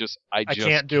Below. I just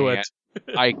can't do it.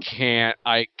 I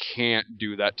can't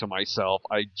do that to myself.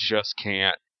 I just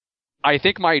can't. I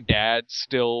think my dad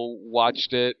still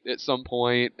watched it at some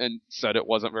point and said it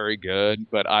wasn't very good,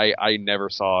 but I never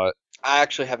saw it. I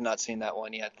actually have not seen that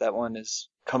one yet. That one is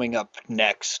coming up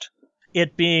next.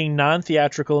 It being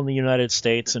non-theatrical in the United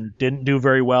States and didn't do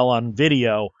very well on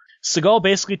video, Seagal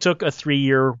basically took a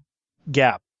 3-year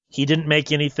gap. He didn't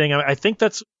make anything. I think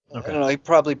that's... Okay. I don't know, he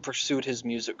probably pursued his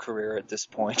music career at this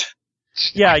point.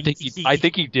 Yeah, I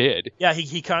think he did. Yeah,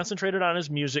 he concentrated on his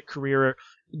music career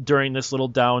during this little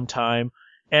downtime,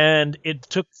 and it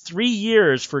took 3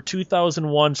 years for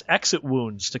 2001's Exit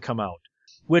Wounds to come out,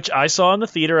 which I saw in the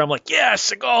theater. I'm like, yeah,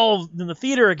 Seagal in the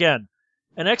theater again.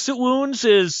 And Exit Wounds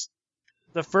is...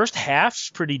 the first half's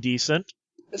pretty decent.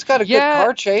 It's got a good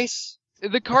car chase.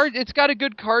 It's got a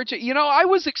good car chase. You know, I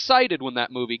was excited when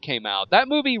that movie came out. That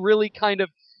movie really kind of...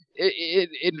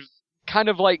 It kind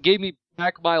of like gave me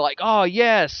back my like, oh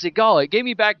yeah, Seagal. It gave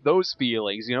me back those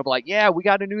feelings, you know, like, yeah, we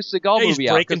got a new Seagal movie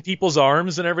out. He's breaking people's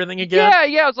arms and everything again.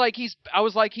 Yeah, I was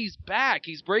like, he's back.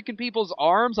 He's breaking people's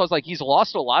arms. I was like, he's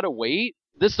lost a lot of weight.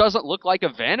 This doesn't look like a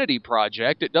vanity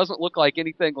project. It doesn't look like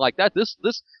anything like that.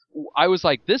 I was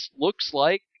like, this looks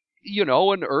like, you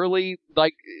know, an early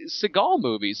like Seagal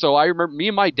movie. So I remember me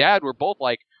and my dad were both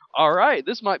like, all right,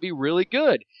 this might be really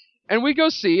good. And we go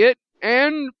see it,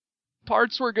 and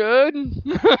parts were good.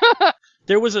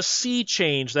 There was a sea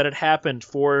change that had happened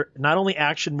for not only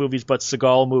action movies, but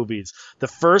Seagal movies. The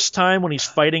first time when he's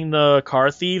fighting the car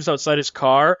thieves outside his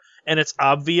car, and it's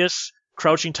obvious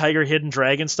Crouching Tiger, Hidden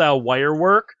Dragon style wire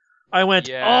work, I went,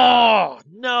 oh,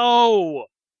 no!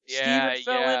 Yeah, Steven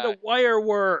fell into wire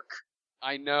work.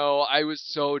 I know, I was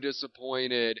so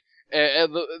disappointed.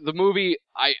 The movie,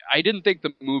 I didn't think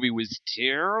the movie was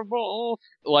terrible.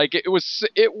 Like, it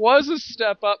was a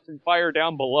step up from Fire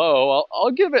Down Below.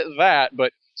 I'll give it that,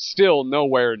 but still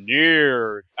nowhere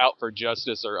near Out for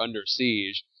Justice or Under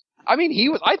Siege. I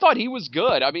mean, I thought he was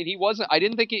good. I mean, I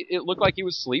didn't think it looked like he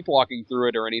was sleepwalking through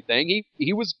it or anything.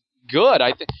 He was good.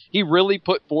 I think he really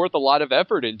put forth a lot of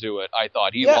effort into it. I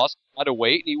thought he lost a lot of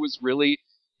weight, and he was really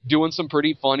doing some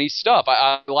pretty funny stuff.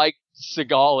 I like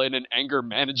Seagal in an anger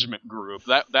management group.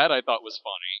 That I thought was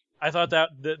funny. I thought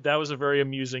that was a very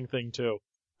amusing thing too.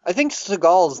 I think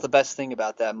Seagal is the best thing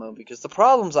about that movie, because the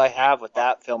problems I have with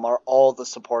that film are all the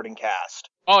supporting cast.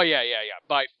 Oh yeah.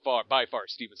 By far,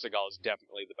 Steven Seagal is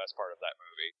definitely the best part of that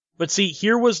movie. But see,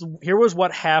 here was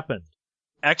what happened.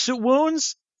 Exit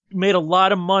Wounds made a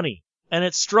lot of money, and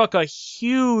it struck a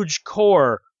huge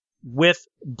core with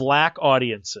black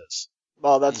audiences.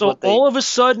 Well, that's so what all of a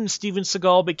sudden, Steven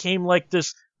Seagal became like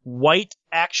this white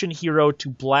action hero to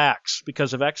blacks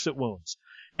because of Exit Wounds.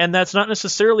 And that's not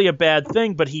necessarily a bad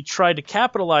thing, but he tried to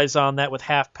capitalize on that with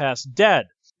Half Past Dead.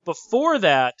 Before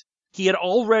that, he had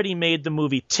already made the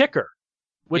movie Ticker,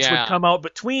 which would come out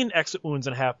between Exit Wounds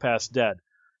and Half Past Dead.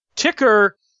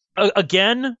 Ticker,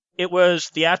 again, it was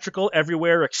theatrical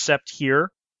everywhere except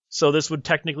here. So this would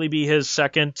technically be his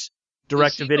second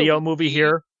direct-to-video movie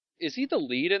here. Is he the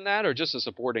lead in that, or just a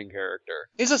supporting character?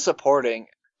 He's a supporting.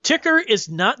 Ticker is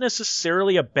not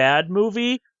necessarily a bad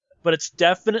movie, but it's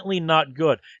definitely not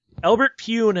good. Albert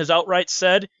Pune has outright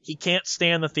said he can't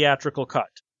stand the theatrical cut.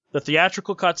 The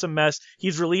theatrical cut's a mess.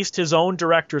 He's released his own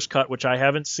director's cut, which I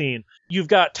haven't seen. You've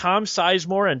got Tom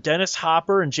Sizemore and Dennis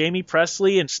Hopper and Jamie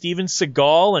Presley and Steven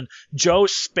Seagal and Joe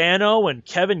Spano and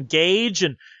Kevin Gage,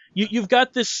 and you've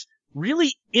got this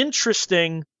really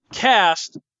interesting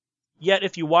cast. Yet,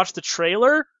 if you watch the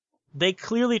trailer, they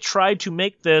clearly tried to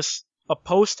make this a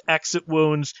post-Exit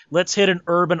Wounds, let's hit an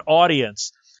urban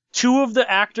audience. Two of the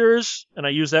actors, and I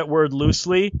use that word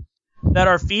loosely, that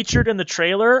are featured in the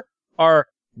trailer are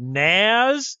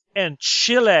Naz and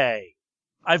Chile.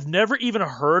 I've never even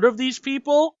heard of these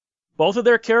people. Both of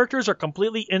their characters are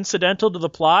completely incidental to the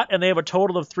plot, and they have a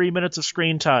total of 3 minutes of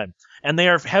screen time. And they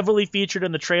are heavily featured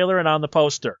in the trailer and on the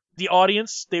poster. The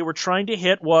audience they were trying to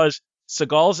hit was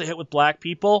Seagal's a hit with black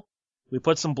people. We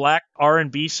put some black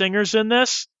R&B singers in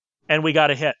this, and we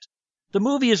got a hit. The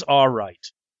movie is all right.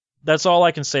 That's all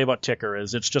I can say about Ticker.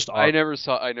 Is it's just all right. I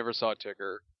never saw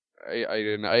Ticker.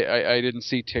 I didn't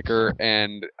see Ticker,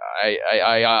 and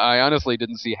I honestly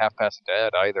didn't see Half Past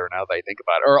Dead either. Now that I think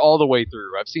about it, or all the way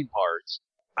through. I've seen parts.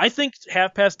 I think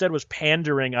Half Past Dead was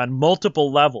pandering on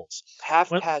multiple levels. Half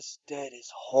Past Dead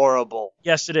is horrible.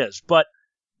 Yes, it is, but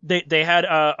they had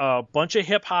a bunch of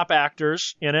hip-hop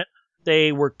actors in it.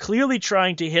 They were clearly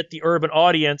trying to hit the urban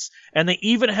audience, and they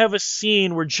even have a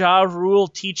scene where Ja Rule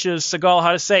teaches Seagal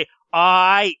how to say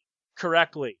 "I"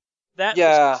 correctly. That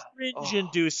Yeah. was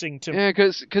cringe-inducing to me. Yeah,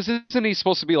 because isn't he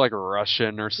supposed to be like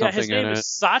Russian or Yeah, something his name in is it?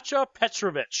 Sacha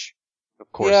Petrovich.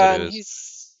 Of course yeah, it and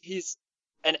is. he's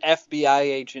an FBI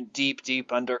agent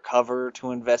deep undercover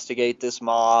to investigate this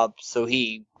mob. So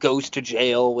he goes to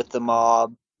jail with the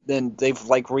mob. Then they've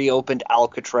like reopened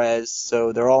Alcatraz,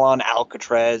 so they're all on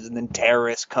Alcatraz, and then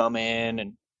terrorists come in,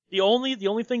 and The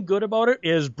only thing good about it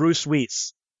is Bruce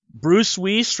Weiss. Bruce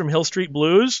Weiss from Hill Street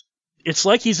Blues. It's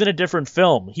like he's in a different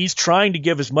film. He's trying to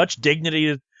give as much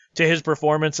dignity to his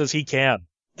performance as he can.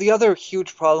 the other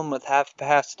huge problem with Half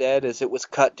Past Dead is it was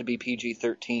cut to be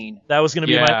PG-13. That was going to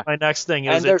be Yeah. my next thing.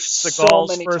 And Is there's it's so Seagal's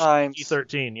many first times-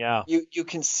 PG-13, yeah. You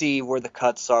can see where the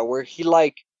cuts are, where he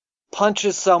like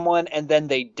punches someone and then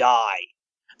they die.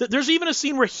 There's even a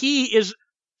scene where he is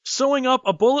sewing up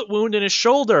a bullet wound in his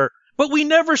shoulder, but we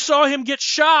never saw him get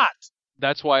shot.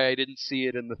 That's why I didn't see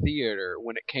it in the theater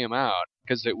when it came out,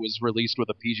 because it was released with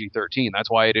a PG-13. That's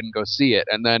why I didn't go see it.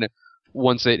 And then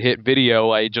once it hit video,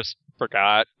 I just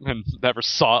forgot and never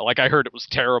saw it. Like, I heard it was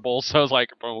terrible, so I was like,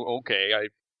 oh, okay,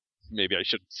 maybe I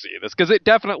shouldn't see this. Because it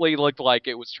definitely looked like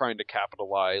it was trying to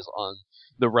capitalize on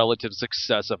the relative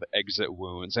success of Exit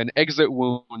Wounds. And Exit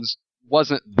Wounds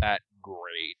wasn't that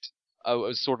great. I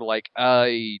was sort of like,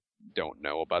 I don't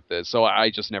know about this, so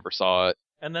I just never saw it.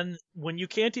 And then when you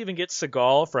can't even get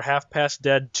Seagal for Half Past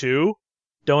Dead 2,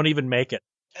 don't even make it.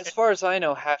 As far as I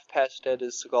know, Half Past Dead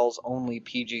is Seagal's only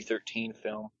PG-13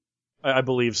 film. I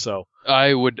believe so.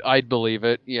 I'd believe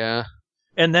it, yeah.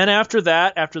 And then after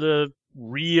that, after the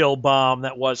real bomb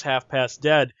that was Half Past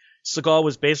Dead, Seagal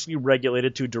was basically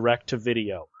regulated to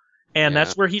direct-to-video. And Yeah.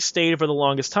 that's where he stayed for the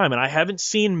longest time. And I haven't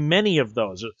seen many of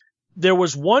those. There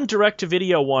was one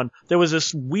direct-to-video one. There was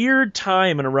this weird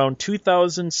time in around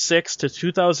 2006 to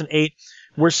 2008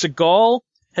 where Seagal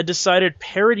had decided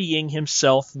parodying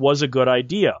himself was a good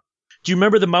idea. Do you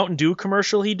remember the Mountain Dew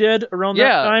commercial he did around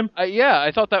that time?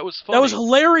 I thought that was funny. That was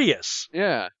hilarious.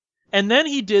 Yeah. And then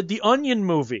he did the Onion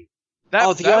movie, The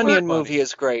that Onion was movie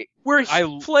is great. where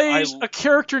he plays a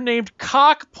character named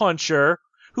Cock Puncher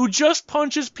who just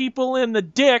punches people in the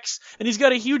dicks, and he's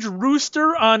got a huge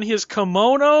rooster on his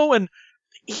kimono, and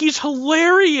he's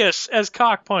hilarious as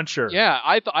Cock Puncher. Yeah,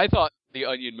 I thought the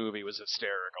Onion movie was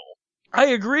hysterical. I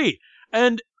agree.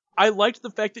 And I liked the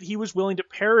fact that he was willing to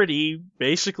parody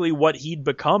basically what he'd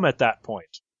become at that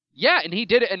point. Yeah, and he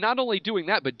did it, and not only doing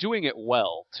that, but doing it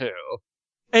well, too.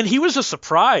 And he was a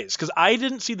surprise, because I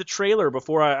didn't see the trailer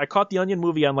before I caught the Onion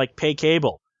movie on, like, pay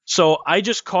cable. So I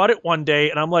just caught it one day,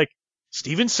 and I'm like,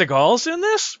 Steven Seagal's in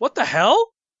this? What the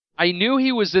hell? I knew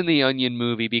he was in the Onion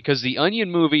movie because the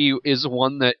Onion movie is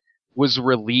one that was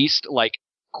released, like,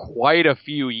 quite a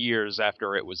few years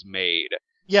after it was made.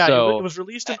 Yeah, So- it was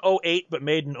released in 2008, but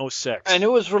made in 2006. And it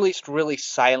was released really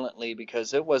silently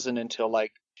because it wasn't until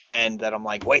like end that I'm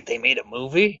like, wait, they made a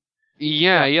movie?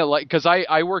 Yeah, like, because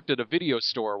I worked at a video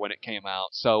store when it came out,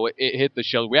 so it hit the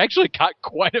shelves. We actually got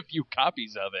quite a few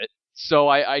copies of it. So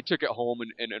I took it home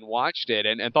and watched it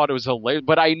and thought it was hilarious.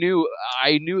 But I knew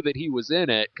that he was in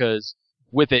it because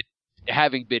with it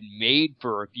having been made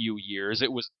for a few years,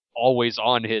 it was always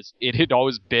it had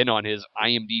always been on his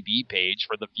IMDb page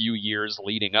for the few years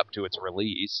leading up to its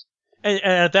release. And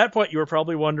at that point, you were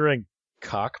probably wondering,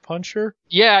 Cock Puncher?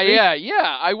 Yeah,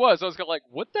 I was like,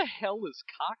 what the hell is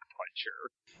Cock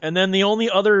Puncher? And then the only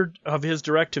other of his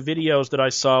direct-to-videos that I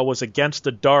saw was Against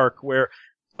the Dark, where...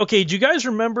 Okay, do you guys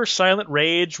remember Silent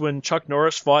Rage when Chuck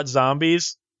Norris fought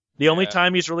zombies? The only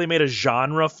time he's really made a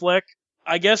genre flick?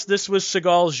 I guess this was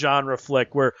Seagal's genre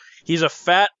flick, where he's a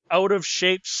fat,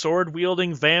 out-of-shape,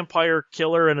 sword-wielding vampire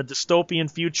killer in a dystopian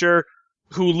future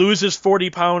who loses 40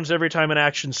 pounds every time an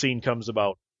action scene comes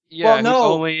about. Yeah, Well, no.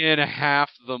 who's only in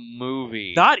half the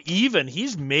movie. Not even.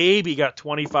 He's maybe got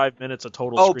 25 minutes of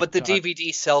total Oh, screen but the time.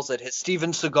 DVD sells it.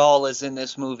 Steven Seagal is in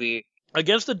this movie.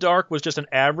 Against the Dark was just an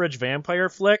average vampire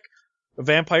flick.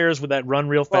 Vampires with that run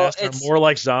real Well, fast are it's- more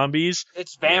like zombies.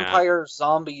 It's vampire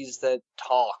zombies that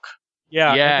talk.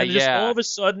 Yeah, Yeah, and then just yeah. all of a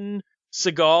sudden,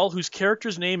 Seagal, whose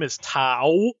character's name is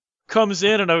Tao, comes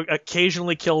in and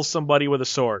occasionally kills somebody with a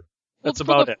sword. That's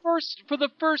about it. For the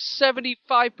first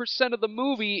 75% of the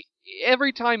movie,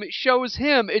 every time it shows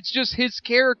him, it's just his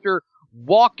character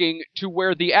walking to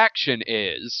where the action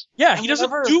is. Yeah, And he doesn't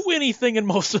whenever- do anything in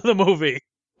most of the movie.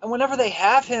 And whenever they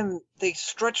have him, they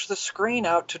stretch the screen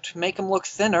out to make him look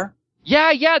thinner.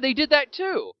 Yeah, they did that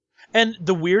too. And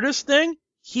the weirdest thing,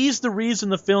 he's the reason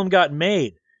the film got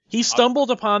made. He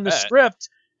stumbled upon the bet. script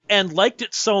and liked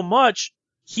it so much,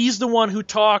 he's the one who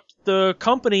talked the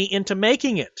company into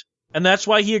making it. And that's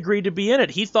why he agreed to be in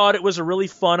it. He thought it was a really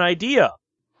fun idea.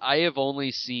 I have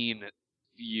only seen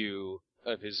few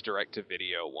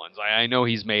direct-to-video ones. I know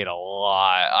he's made a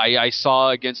lot. I saw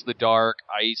Against the Dark.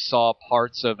 I saw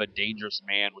parts of A Dangerous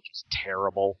Man, which was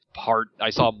terrible.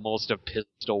 I saw most of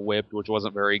Pistol Whipped, which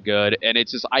wasn't very good. And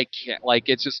it's just, I can't, like,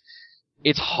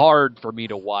 it's hard for me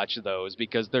to watch those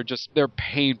because they're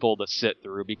painful to sit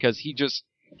through because he's just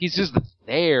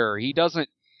there. He doesn't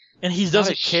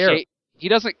care. He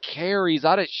doesn't care. He's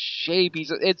out of shape.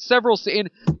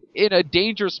 In A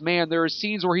Dangerous Man, there are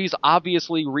scenes where he's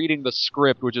obviously reading the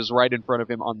script, which is right in front of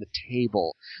him on the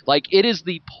table. Like, it is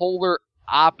the polar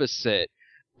opposite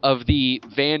of the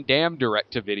Van Damme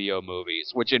direct-to-video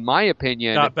movies, which in my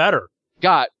opinion got better.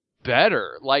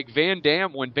 Like when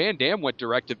Van Damme went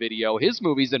direct-to-video, his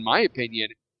movies, in my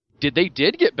opinion, did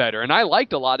get better. And I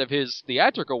liked a lot of his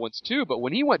theatrical ones too, but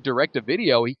when he went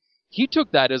direct-to-video, he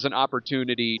took that as an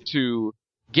opportunity to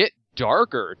get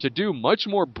darker, to do much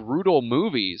more brutal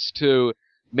movies, to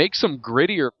make some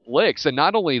grittier flicks. And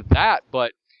not only that,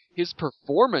 but his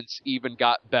performance even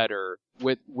got better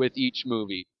with each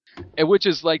movie. And which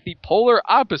is like the polar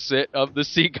opposite of the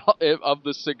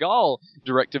Seagal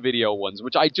direct-to-video ones,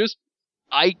 which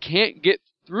I can't get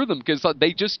through them because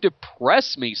they just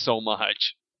depress me so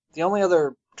much. The only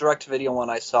other direct-to-video one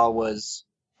I saw was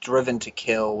Driven to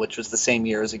Kill, which was the same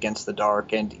year as Against the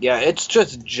Dark, and yeah, it's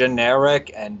just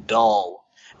generic and dull.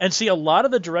 And see, a lot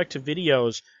of the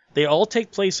direct-to-videos, they all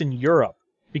take place in Europe,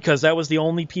 because that was the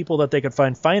only people that they could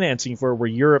find financing for were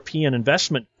European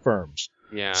investment firms.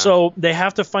 Yeah. So they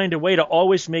have to find a way to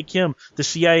always make him the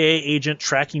CIA agent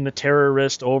tracking the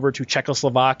terrorist over to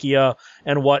Czechoslovakia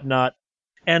and whatnot.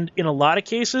 And in a lot of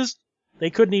cases,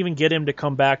 they couldn't even get him to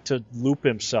come back to loop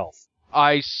himself.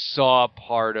 I saw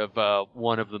part of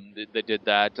one of them that did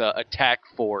that, Attack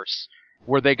Force,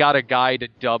 where they got a guy to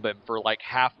dub him for like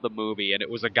half the movie, and it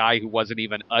was a guy who wasn't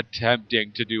even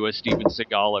attempting to do a Steven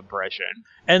Seagal impression.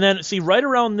 And then, see, right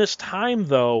around this time,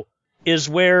 though, is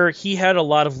where he had a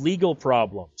lot of legal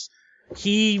problems.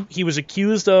 He was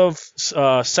accused of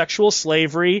sexual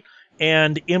slavery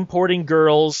and importing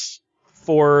girls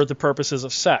for the purposes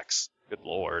of sex. Good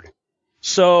Lord.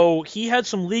 So he had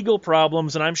some legal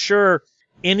problems, and I'm sure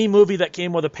any movie that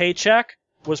came with a paycheck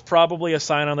was probably a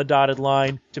sign on the dotted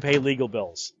line to pay legal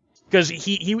bills. Because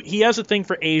he has a thing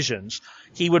for Asians.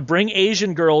 He would bring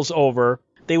Asian girls over.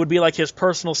 They would be like his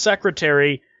personal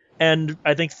secretary, and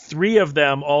I think 3 of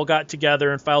them all got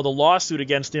together and filed a lawsuit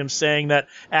against him saying that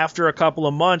after a couple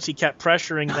of months he kept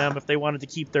pressuring them if they wanted to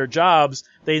keep their jobs,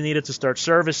 they needed to start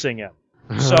servicing him.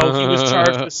 So he was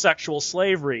charged with sexual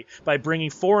slavery by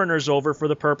bringing foreigners over for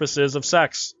the purposes of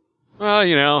sex.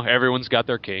 Well, everyone's got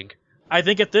their kink. I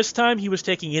think at this time he was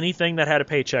taking anything that had a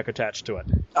paycheck attached to it.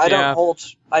 I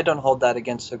don't hold that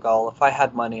against Seagal. If I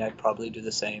had money, I'd probably do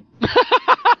the same.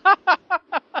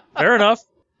 Fair enough.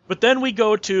 But then we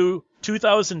go to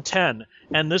 2010,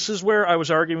 and this is where I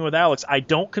was arguing with Alex. I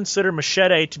don't consider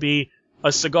Machete to be a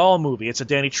Seagal movie. It's a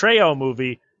Danny Trejo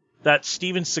movie that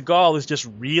Steven Seagal is just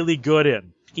really good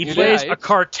in. He plays a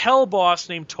cartel boss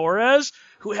named Torres,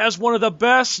 who has one of the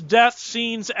best death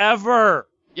scenes ever.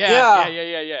 Yeah.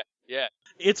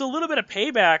 It's a little bit of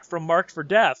payback from Marked for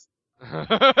Death.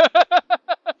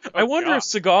 I wonder if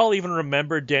Seagal even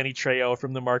remembered Danny Trejo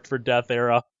from the Marked for Death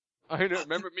era. I don't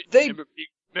remember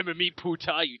me,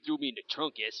 puta, you threw me in the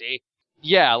trunk, yes, eh?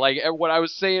 Yeah, like what I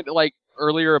was saying, like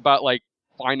earlier about like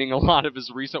finding a lot of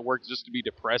his recent work just to be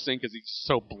depressing because he's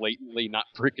so blatantly not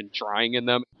freaking trying in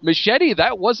them. Machete,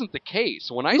 that wasn't the case.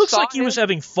 It looks like he was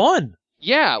having fun.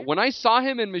 Yeah, when I saw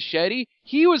him in Machete,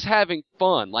 he was having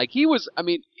fun. Like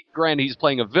granted, he's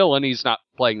playing a villain, he's not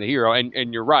playing the hero,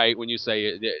 and you're right when you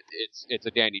say it's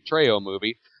a Danny Trejo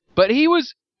movie, but he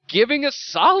was giving a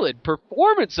solid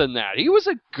performance in that. He was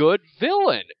a good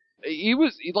villain.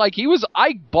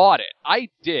 I bought it. I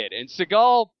did. And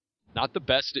Seagal, not the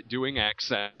best at doing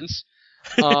accents.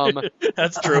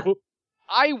 That's true.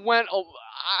 I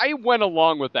went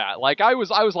along with that. Like I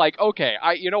was like, okay,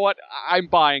 you know what? I'm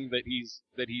buying that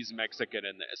he's Mexican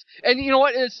in this. And you know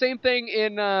what? Same thing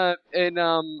in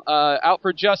Out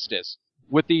for Justice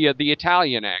with the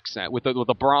Italian accent, with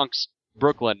the Bronx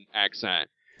Brooklyn accent.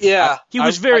 Yeah. He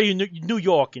was very New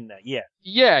York in that, yeah.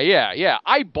 Yeah.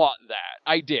 I bought that.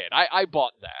 I did. I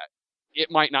bought that. It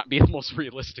might not be the most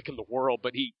realistic in the world,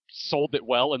 but he sold it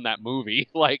well in that movie.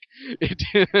 Like,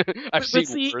 I've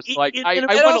seen worse. Like, I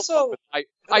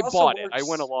bought it. I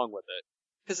went along with it.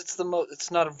 Because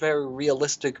it's not a very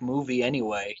realistic movie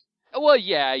anyway. Well,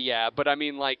 yeah, but I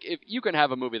mean, like, if you can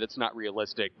have a movie that's not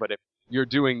realistic, but if you're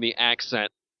doing the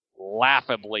accent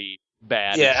laughably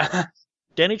bad. Yeah.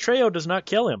 Danny Trejo does not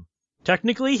kill him.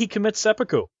 Technically, he commits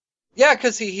seppuku. Yeah,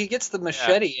 because he gets the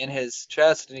machete in his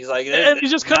chest, and he's like... And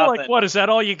he's just kind of like, what, is that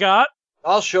all you got?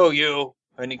 I'll show you.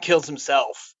 And he kills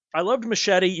himself. I loved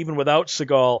Machete even without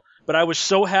Seagal, but I was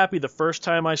so happy the first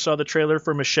time I saw the trailer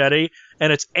for Machete,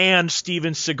 and it's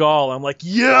Steven Seagal. I'm like,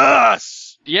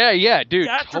 yes! Yeah, dude,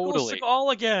 Theatrical totally.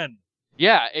 Seagal again.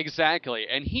 Yeah, exactly.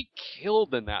 And he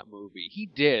killed in that movie. He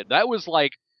did. That was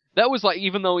like,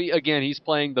 even though he's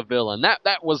playing the villain,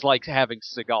 that was like having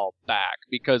Seagal back,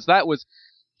 because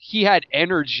he had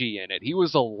energy in it. He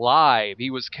was alive.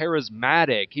 He was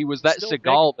charismatic. He was that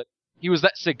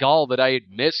Seagal that I had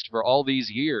missed for all these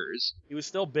years. He was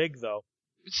still big though.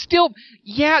 Still,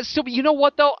 you know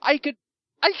what though? I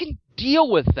can deal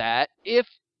with that if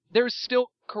there's still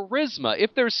charisma,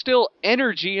 if there's still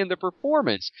energy in the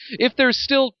performance, if there's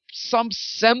still some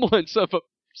semblance of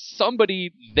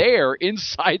somebody there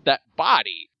inside that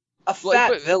body. A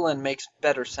fat villain makes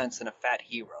better sense than a fat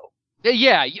hero.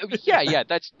 Yeah.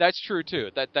 That's true too.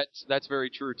 That's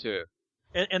very true too.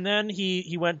 And then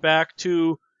he went back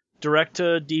to direct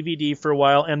to DVD for a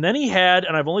while, and then he had,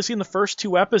 and I've only seen the first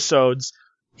 2 episodes,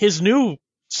 his new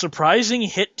surprising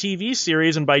hit TV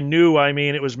series, and by new I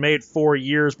mean it was made 4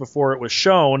 years before it was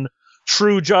shown,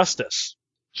 True Justice.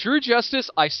 True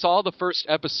Justice, I saw the first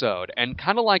episode, and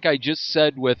kind of like I just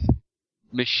said with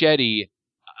Machete,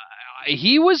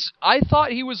 I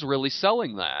thought he was really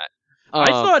selling that. I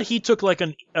thought he took like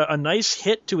a nice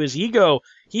hit to his ego.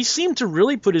 He seemed to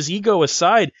really put his ego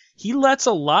aside. He lets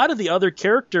a lot of the other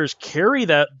characters carry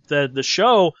the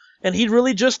show, and he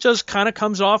really just kind of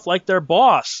comes off like their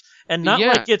boss. And not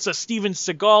like it's a Steven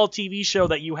Seagal TV show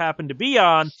that you happen to be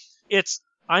on. It's,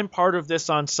 I'm part of this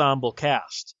ensemble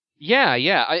cast. Yeah.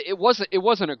 It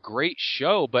wasn't a great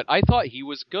show, but I thought he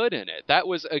was good in it. That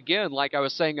was, again, like I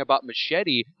was saying about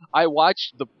Machete. I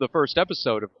watched the first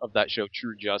episode of that show,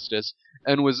 True Justice,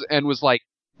 and was like,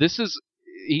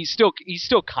 he's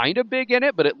still kind of big in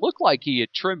it, but it looked like he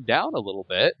had trimmed down a little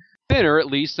bit. Thinner, at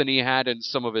least, than he had in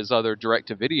some of his other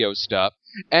direct-to-video stuff.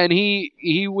 And he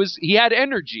had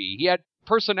energy. He had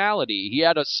personality. He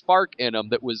had a spark in him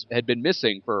that had been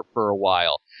missing for a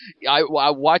while.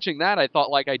 Watching that, I thought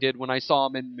like I did when I saw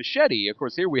him in Machete. Of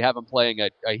course, here we have him playing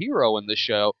a hero in the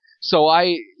show. So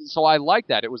I liked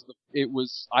that.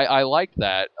 I liked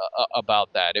that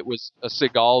about that. It was a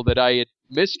Seagal that I had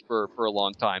missed for a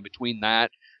long time between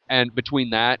that and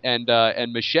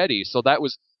Machete. So that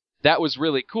was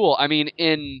really cool. I mean,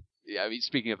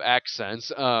 speaking of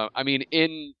accents,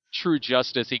 in True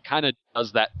Justice, he kind of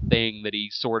does that thing that he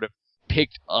sort of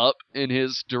picked up in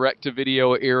his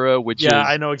direct-to-video era, which is... Yeah,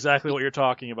 I know exactly what you're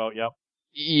talking about, yep.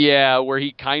 Yeah, where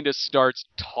he kind of starts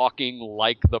talking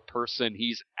like the person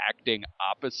he's acting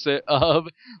opposite of.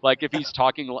 Like if he's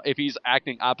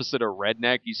acting opposite a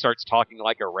redneck, he starts talking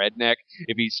like a redneck.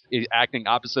 If he's acting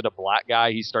opposite a black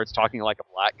guy, he starts talking like a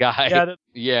black guy.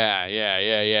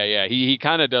 Yeah. He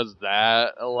kind of does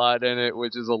that a lot in it,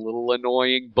 which is a little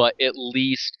annoying, but at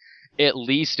least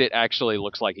it actually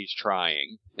looks like he's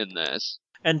trying in this.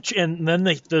 And then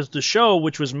the show,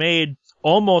 which was made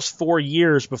almost 4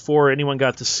 years before anyone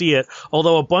got to see it,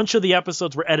 although a bunch of the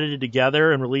episodes were edited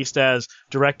together and released as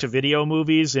direct-to-video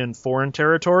movies in foreign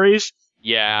territories.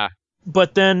 Yeah.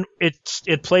 But then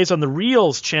it plays on the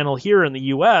Reels channel here in the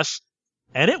U.S.,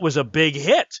 and it was a big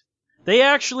hit. They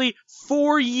actually,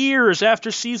 4 years after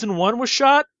season 1 was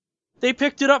shot, they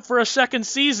picked it up for a second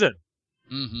season.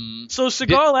 Mm-hmm. So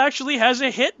Seagal actually has a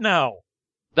hit now.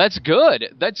 That's good.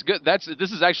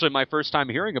 This is actually my first time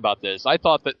hearing about this. I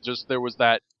thought that just there was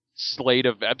that slate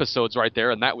of episodes right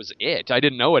there, and that was it. I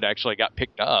didn't know it actually got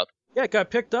picked up. Yeah, it got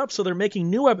picked up, so they're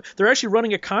making they're actually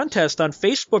running a contest on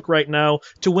Facebook right now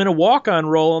to win a walk-on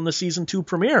role on the season 2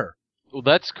 premiere. Well,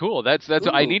 that's cool. That's Ooh.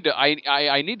 I need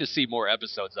to see more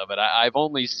episodes of it. I've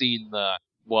only seen the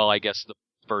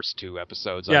first 2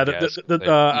 episodes. Yeah,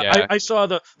 I I saw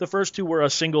the first 2 were a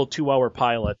single 2-hour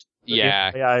pilot.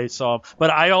 Yeah, I saw them.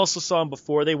 But I also saw them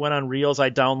before they went on Reels.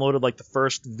 I downloaded like the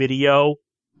first video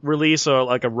release or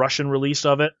like a Russian release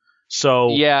of it. So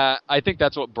yeah, I think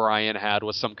that's what Brian had,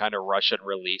 was some kind of Russian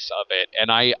release of it,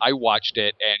 and I watched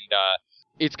it, and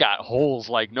it's got holes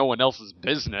like no one else's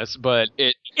business, but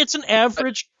it's an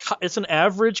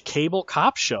average cable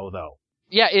cop show though.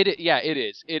 Yeah, it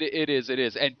is. It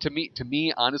is. And to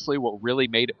me, honestly, what really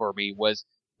made it for me was,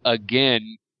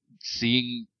 again,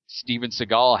 seeing Steven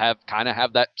Seagal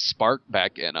have that spark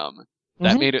back in him.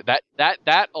 That made it, that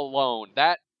fact alone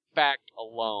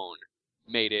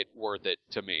made it worth it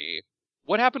to me.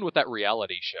 What happened with that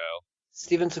reality show?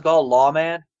 Steven Seagal,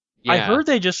 Lawman? Yeah. I heard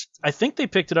I think they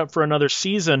picked it up for another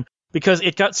season because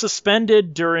it got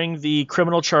suspended during the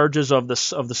criminal charges of the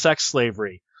sex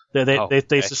slavery. They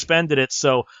Okay. suspended it,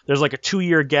 so there's like a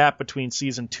 2-year gap between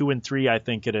season 2 and 3, I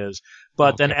think it is.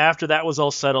 But then Okay. after that was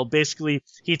all settled, basically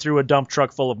he threw a dump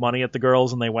truck full of money at the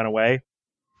girls and they went away.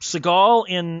 Seagal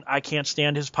in I Can't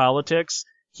Stand His Politics,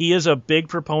 he is a big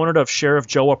proponent of Sheriff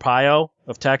Joe Arpaio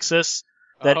of Texas.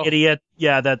 That Oh. idiot,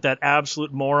 that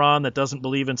absolute moron that doesn't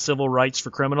believe in civil rights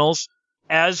for criminals.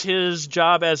 As his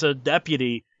job as a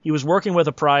deputy, he was working with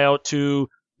Arpaio to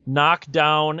knock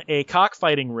down a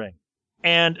cockfighting ring.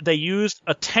 And they used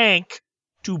a tank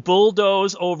to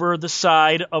bulldoze over the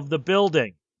side of the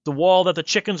building, the wall that the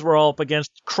chickens were all up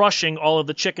against, crushing all of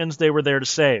the chickens they were there to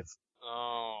save.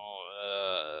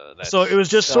 Oh, So it was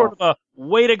just So- sort of a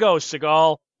way to go,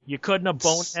 Seagal. You couldn't have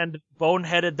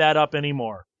boneheaded that up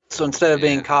anymore. So instead of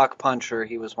being Yeah. cock puncher,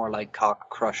 he was more like cock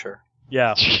crusher.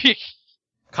 Yeah,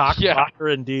 cock Yeah. blocker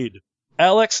indeed.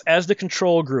 Alex, as the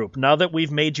control group, now that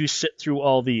we've made you sit through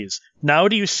all these, now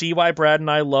do you see why Brad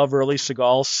and I love early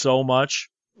Seagal so much?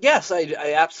 Yes,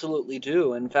 I absolutely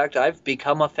do. In fact, I've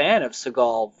become a fan of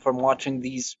Seagal from watching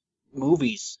these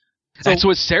movies. That's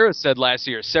what Sarah said last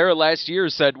year. Sarah last year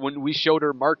said when we showed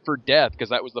her Marked for Death, because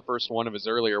that was the first one of his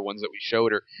earlier ones that we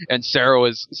showed her, and Sarah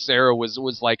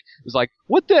was like,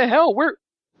 what the hell?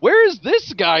 Where has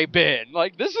this guy been?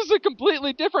 Like, this is a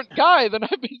completely different guy than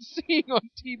I've been seeing on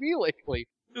TV lately.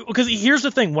 Because here's the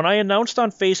thing, when I announced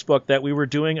on Facebook that we were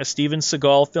doing a Steven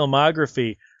Seagal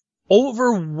filmography,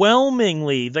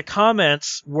 overwhelmingly the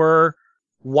comments were,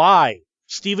 why?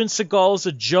 Steven Seagal is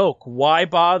a joke. Why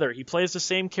bother? He plays the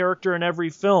same character in every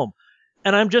film.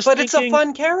 And I'm just But thinking, it's a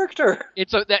fun character.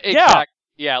 It's a that, Yeah. exact,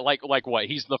 yeah, like what?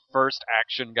 He's the first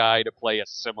action guy to play a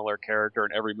similar character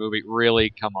in every movie. Really,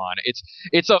 come on.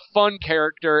 It's a fun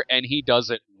character, and he does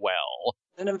it well.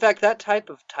 And in fact, that type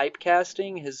of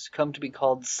typecasting has come to be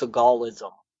called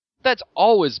Seagalism. That's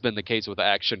always been the case with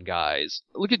action guys.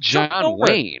 Look at Chuck John Norris.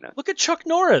 Wayne. Look at Chuck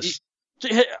Norris.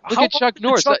 Look How at Chuck often did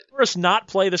Norris. Chuck Norris not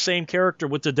play the same character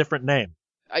with a different name?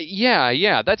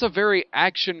 Yeah, that's a very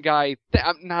action guy.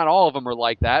 Not all of them are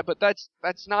like that, but that's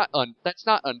not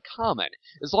uncommon.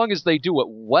 As long as they do it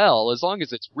well, as long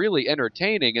as it's really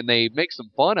entertaining and they make some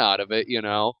fun out of it,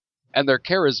 and they're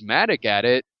charismatic at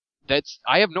it,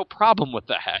 I have no problem with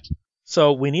that.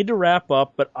 So we need to wrap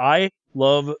up, but I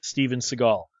love Steven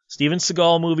Seagal. Steven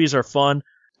Seagal movies are fun.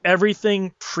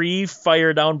 Everything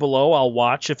pre-Fire Down Below I'll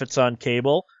watch if it's on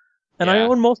cable. And I Yeah.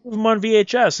 own most of them on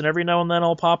VHS, and every now and then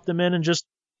I'll pop them in and just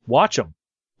watch them.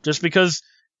 Just because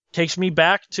it takes me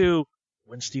back to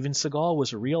when Steven Seagal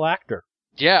was a real actor.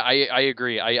 Yeah, I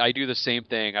agree. I do the same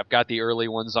thing. I've got the early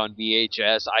ones on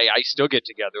VHS. I still get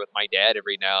together with my dad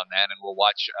every now and then, and we'll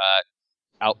watch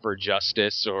Out for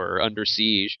Justice or Under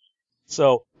Siege.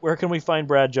 So where can we find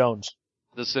Brad Jones?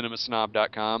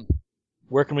 TheCinemaSnob.com.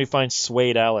 Where can we find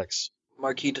Suede Alex?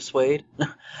 Marquis de Suede.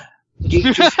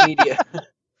 Geek Juice Media.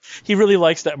 He really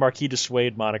likes that Marquis de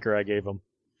Suede moniker I gave him.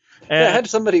 Yeah, I And had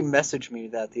somebody message me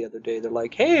that the other day. They're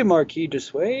like, "Hey, Marquis de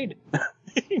Suede."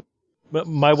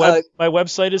 my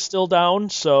website is still down,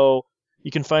 so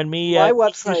you can find me My at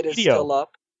website is Media. still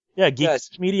up. Yeah, Yes.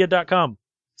 geekmedia.com.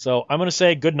 So I'm going to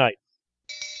say good night.